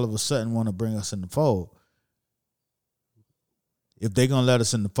 they all of a sudden want to bring us in the fold. If they're gonna let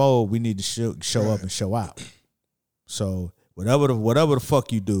us in the fold, we need to show up and show out. So whatever the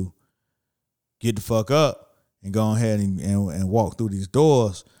fuck you do, get the fuck up and go ahead and walk through these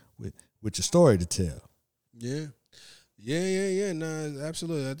doors with your story to tell. Yeah. No,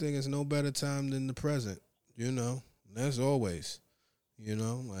 absolutely. I think it's no better time than the present. You know, that's always. You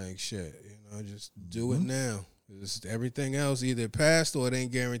know, like shit. You know, just do it now. Just everything else either past or it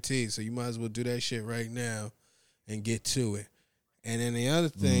ain't guaranteed. So you might as well do that shit right now and get to it. And then the other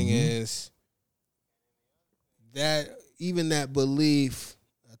thing is that even that belief,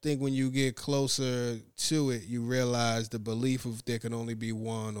 I think when you get closer to it, you realize the belief of there can only be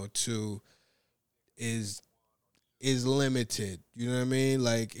one or two is limited. You know what I mean?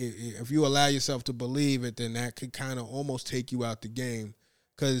 Like if you allow yourself to believe it, then that could kind of almost take you out the game.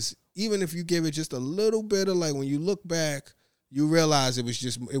 Because even if you give it just a little bit of, like, when you look back, you realize it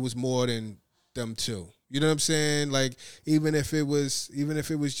was more than them two. You know what I'm saying? Like even if it was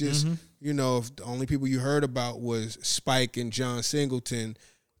just you know, if the only people you heard about was Spike and John Singleton,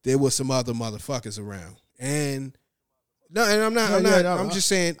 there was some other motherfuckers around. And no, and I'm just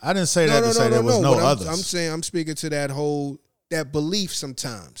saying. I didn't say that to say there was no others. I'm saying I'm speaking to that belief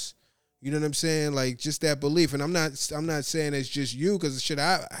sometimes. You know what I'm saying? Like just that belief. And I'm not saying it's just you, because shit,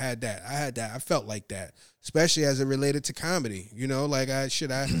 I had that. I felt like that, especially as it related to comedy. You know, like I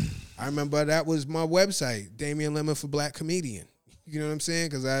remember that was my website, Damian Lemon for Black Comedian. You know what I'm saying?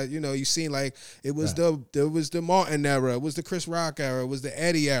 Because you seen like it was the Martin era, it was the Chris Rock era, it was the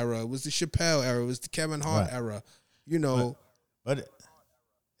Eddie era, it was the Chappelle era, it was the Kevin Hart era. You know, but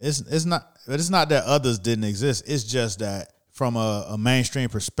it's not that others didn't exist. It's just that from a mainstream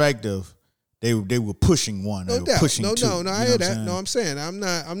perspective, they were pushing one. No they doubt. were pushing two. No, I hear that. No, I'm saying I'm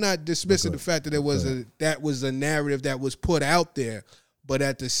not dismissing the fact that that was a narrative that was put out there, but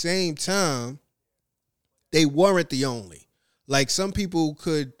at the same time, they weren't the only. Like some people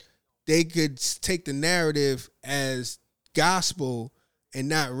could take the narrative as gospel and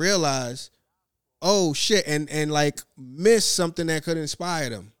not realize, oh shit, and like miss something that could inspire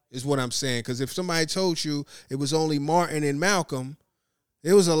them, is what I'm saying. Because if somebody told you it was only Martin and Malcolm,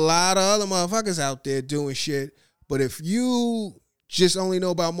 there was a lot of other motherfuckers out there doing shit. But if you just only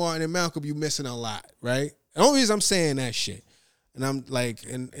know about Martin and Malcolm, you're missing a lot, right? The only reason I'm saying that shit, and I'm like,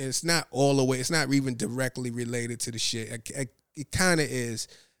 and it's not all the way, it's not even directly related to the shit. It kind of is,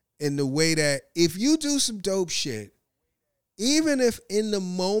 in the way that if you do some dope shit, even if in the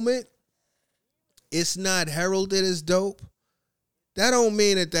moment it's not heralded as dope, that don't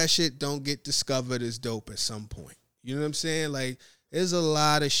mean that shit don't get discovered as dope at some point. You know what I'm saying? Like, there's a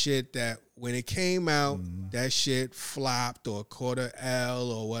lot of shit that when it came out, that shit flopped or caught a L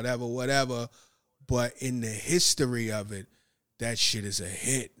or whatever. But in the history of it, that shit is a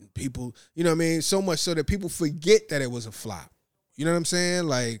hit. And people, you know what I mean? So much so that people forget that it was a flop. You know what I'm saying?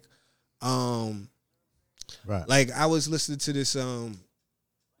 Like, right. Like I was listening to this,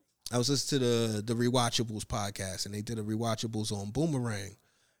 I was listening to the Rewatchables podcast, and they did a Rewatchables on Boomerang.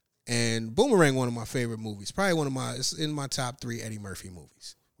 And Boomerang, one of my favorite movies, probably it's in my top 3 Eddie Murphy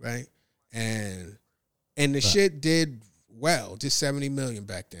movies, right? And the shit did well, did 70 million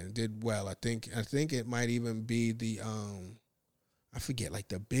back then. It did well. I think it might even be the I forget, like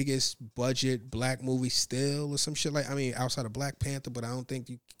the biggest budget black movie still or some shit like, I mean, outside of Black Panther, but I don't think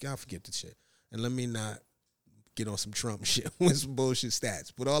you gotta forget the shit. And let me not get on some Trump shit with some bullshit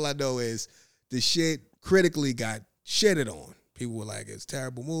stats. But all I know is the shit critically got shitted on. People were like, it's a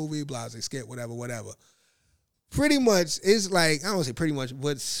terrible movie, blase, skit, whatever. Pretty much, it's like, I don't say pretty much,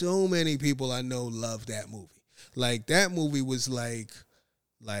 but so many people I know love that movie. Like, that movie was like,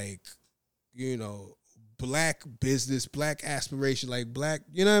 you know, black business, black aspiration, like black,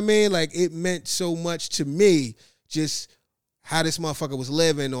 you know what I mean? Like, it meant so much to me, just how this motherfucker was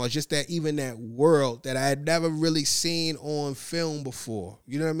living, or just that, even that world that I had never really seen on film before.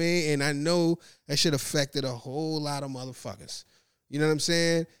 You know what I mean? And I know that shit affected a whole lot of motherfuckers. You know what I'm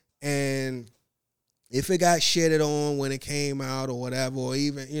saying? And if it got shitted on when it came out or whatever, or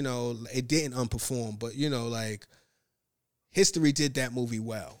even, you know, it didn't unperform, but, you know, like, history did that movie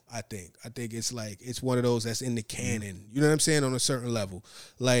well, I think. I think it's like, it's one of those that's in the canon. You know what I'm saying? On a certain level.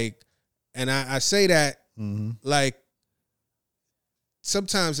 Like, and I say that, like,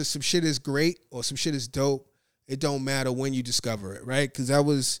 sometimes if some shit is great or some shit is dope, it don't matter when you discover it, right? Because I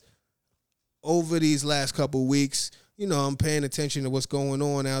was over these last couple weeks, you know, I'm paying attention to what's going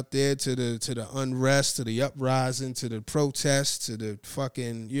on out there, to the unrest, to the uprising, to the protests, to the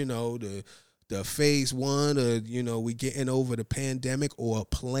fucking, you know, the phase one of, you know, we getting over the pandemic or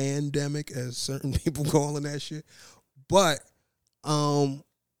plandemic, as certain people calling that shit. But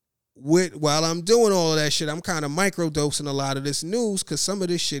while I'm doing all of that shit, I'm kind of microdosing a lot of this news because some of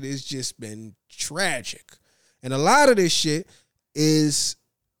this shit has just been tragic. And a lot of this shit is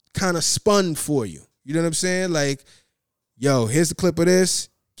kind of spun for you. You know what I'm saying? Like, yo, here's the clip of this,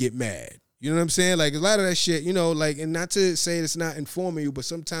 get mad. You know what I'm saying? Like, a lot of that shit, you know, like, and not to say it's not informing you, but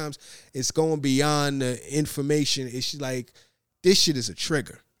sometimes it's going beyond the information. It's like, this shit is a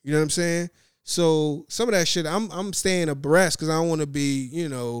trigger. You know what I'm saying? So some of that shit, I'm staying abreast because I don't want to be, you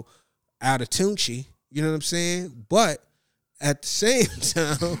know, out of Tunchi. You know what I'm saying? But at the same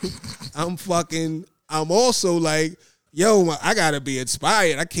time, I'm also like, yo, I got to be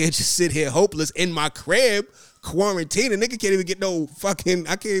inspired. I can't just sit here hopeless in my crib, quarantine. A nigga can't even get I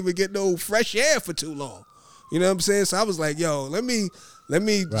can't even get no fresh air for too long. You know what I'm saying? So I was like, yo, let me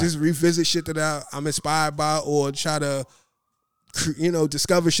just revisit shit that I'm inspired by or try to, you know,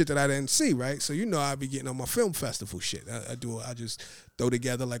 discover shit that I didn't see, right? So, you know, I be getting on my film festival shit. I just throw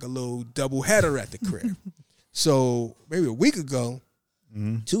together like a little double header at the crib. So maybe a week ago,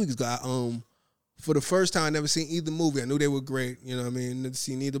 2 weeks ago, for the first time, I never seen either movie. I knew they were great, you know what I mean? Never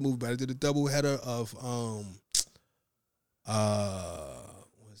seen either movie, but I did a double header of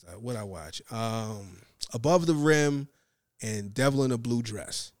what I watch? Above the Rim and Devil in a Blue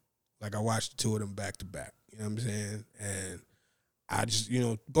Dress. Like, I watched the two of them back to back. You know what I'm saying? And I just, you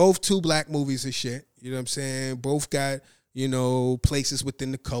know, both two black movies and shit. You know what I'm saying? Both got, you know, places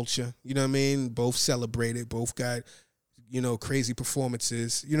within the culture. You know what I mean? Both celebrated. Both got, you know, crazy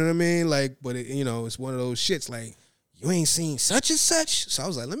performances. You know what I mean? Like, but it, you know, it's one of those shits like, you ain't seen such and such? So I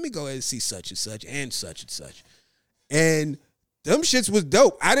was like, let me go ahead and see such and such and such and such. And them shits was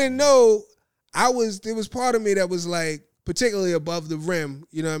dope. I didn't know there was part of me that was like, particularly Above the Rim,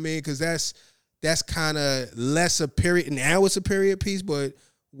 you know what I mean? Because that's kind of less a period. Now it's a period piece, but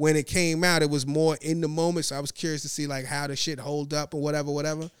when it came out, it was more in the moment. So I was curious to see like how the shit hold up or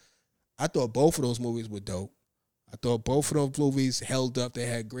whatever. I thought both of those movies were dope. I thought both of those movies held up. They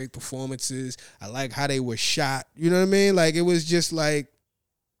had great performances. I like how they were shot. You know what I mean? Like, it was just like,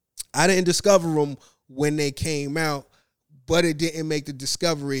 I didn't discover them when they came out, but it didn't make the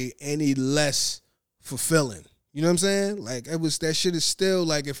discovery any less fulfilling. You know what I'm saying? Like, that shit is still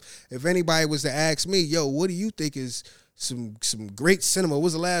like, if anybody was to ask me, yo, what do you think is some great cinema? What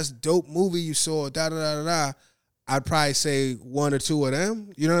was the last dope movie you saw? I'd probably say one or two of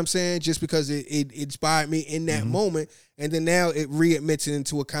them. You know what I'm saying? Just because it inspired me in that moment. And then now it readmits it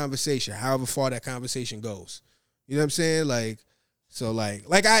into a conversation, however far that conversation goes. You know what I'm saying? Like, so like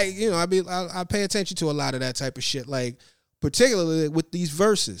I pay attention to a lot of that type of shit. Like, particularly with these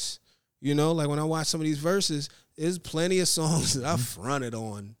verses. You know, like when I watch some of these verses, there's plenty of songs that I fronted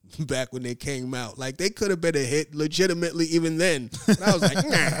on back when they came out. Like, they could have been a hit legitimately even then. And I was like,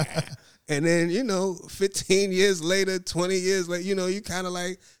 nah. And then, you know, 15 years later, 20 years later, you know, you kind of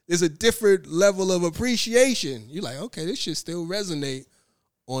like, there's a different level of appreciation. You're like, okay, this shit still resonate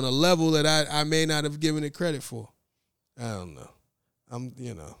on a level that I may not have given it credit for. I don't know. I'm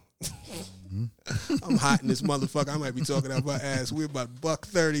hot in this motherfucker. I might be talking out my ass. We're about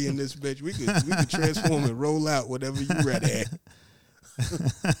 $130 in this bitch. We could transform and roll out whatever you ready at.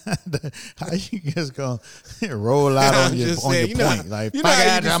 How you just gonna roll out on your saying, point? How, like, you know how you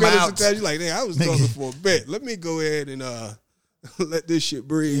I'm feel out. sometimes you're like, damn, I was talking for a bit. Let me go ahead and let this shit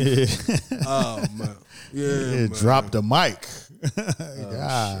breathe. Yeah. Oh man, man. Drop the mic.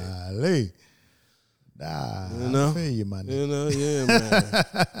 Golly. Nah, I feel you, my nigga. You know, yeah, man.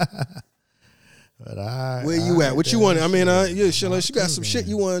 But where you at? What you want? I mean, Shilla, you got some shit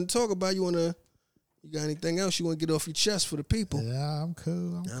you want to talk about? You got anything else you want to get off your chest for the people? Yeah, I'm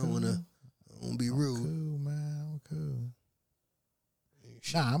cool. I don't want to be rude. Cool, man. I'm cool.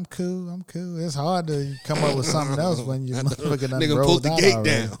 Nah, I'm cool. It's hard to come up with something else when you nigga pulled the gate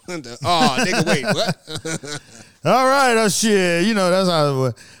down. Oh, nigga, wait, what? All right, shit. You know, that's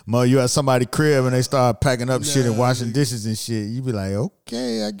how you at somebody's crib and they start packing up shit and washing dishes and shit. You be like,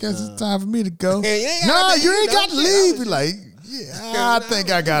 okay, I guess it's time for me to go. No, you ain't got to leave. Be like, yeah, I think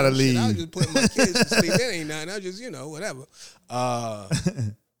I got to leave. I was just putting my kids to sleep. That ain't nothing. I was just, whatever. I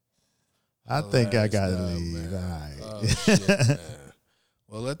think I got to leave. Man. All right. Oh, shit, man.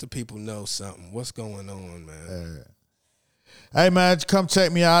 Well, let the people know something. What's going on, man? Hey, man, come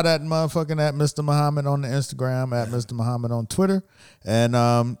check me out at motherfucking at Mr. Muhammad on the Instagram, at Mr. Muhammad on Twitter.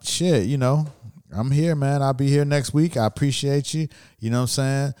 And shit, you know, I'm here, man. I'll be here next week. I appreciate you. You know what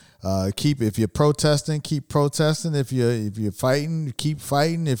I'm saying? If you're protesting, keep protesting. If you're fighting, keep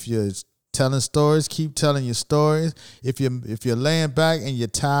fighting. If you're telling stories, keep telling your stories. If you're laying back and you're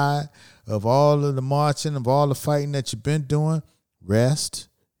tired of all of the marching, of all the fighting that you've been doing, rest.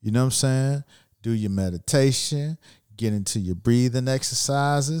 You know what I'm saying? Do your meditation. Get into your breathing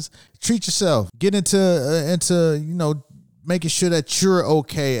exercises. Treat yourself. Get into you know, making sure that you're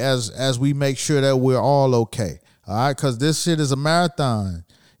okay as we make sure that we're all okay. All right? Because this shit is a marathon.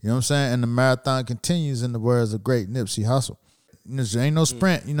 You know what I'm saying? And the marathon continues, in the words of great Nipsey Hussle. There ain't no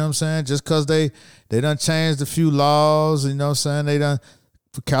sprint, you know what I'm saying? Just because they done changed a few laws, you know what I'm saying?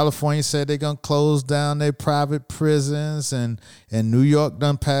 California said they gonna close down their private prisons, and New York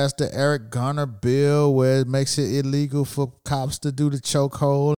done passed the Eric Garner bill where it makes it illegal for cops to do the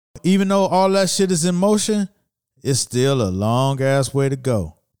chokehold. Even though all that shit is in motion, it's still a long ass way to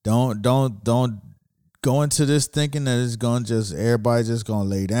go. Don't go into this thinking that it's gonna everybody just gonna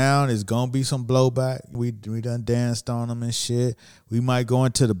lay down. It's gonna be some blowback. We done danced on them and shit. We might go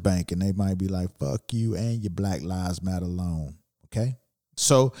into the bank and they might be like, fuck you and your Black Lives Matter loan. Okay?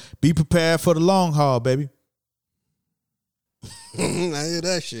 So be prepared for the long haul, baby. I hear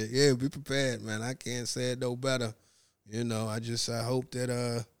that shit. Yeah, be prepared, man. I can't say it no better. You know, I hope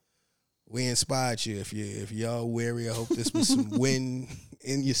that we inspired you. If y'all weary, I hope this was some wind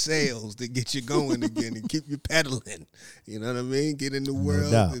in your sails to get you going again and keep you pedaling. You know what I mean? Get in the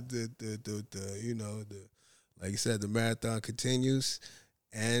world. Like you said, the marathon continues.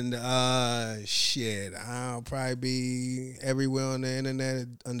 And shit, I'll probably be everywhere on the internet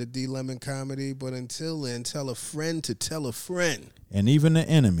under D Lemon Comedy. But until then, tell a friend to tell a friend. And even the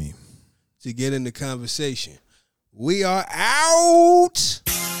enemy. To get in the conversation. We are out.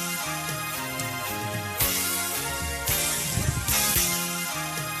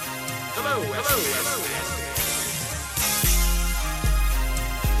 Hello.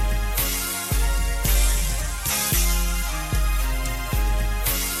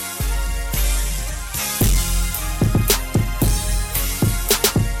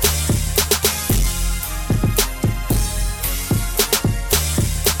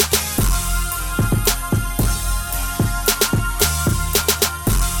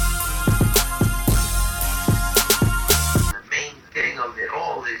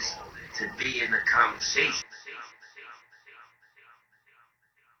 To be in the conversation.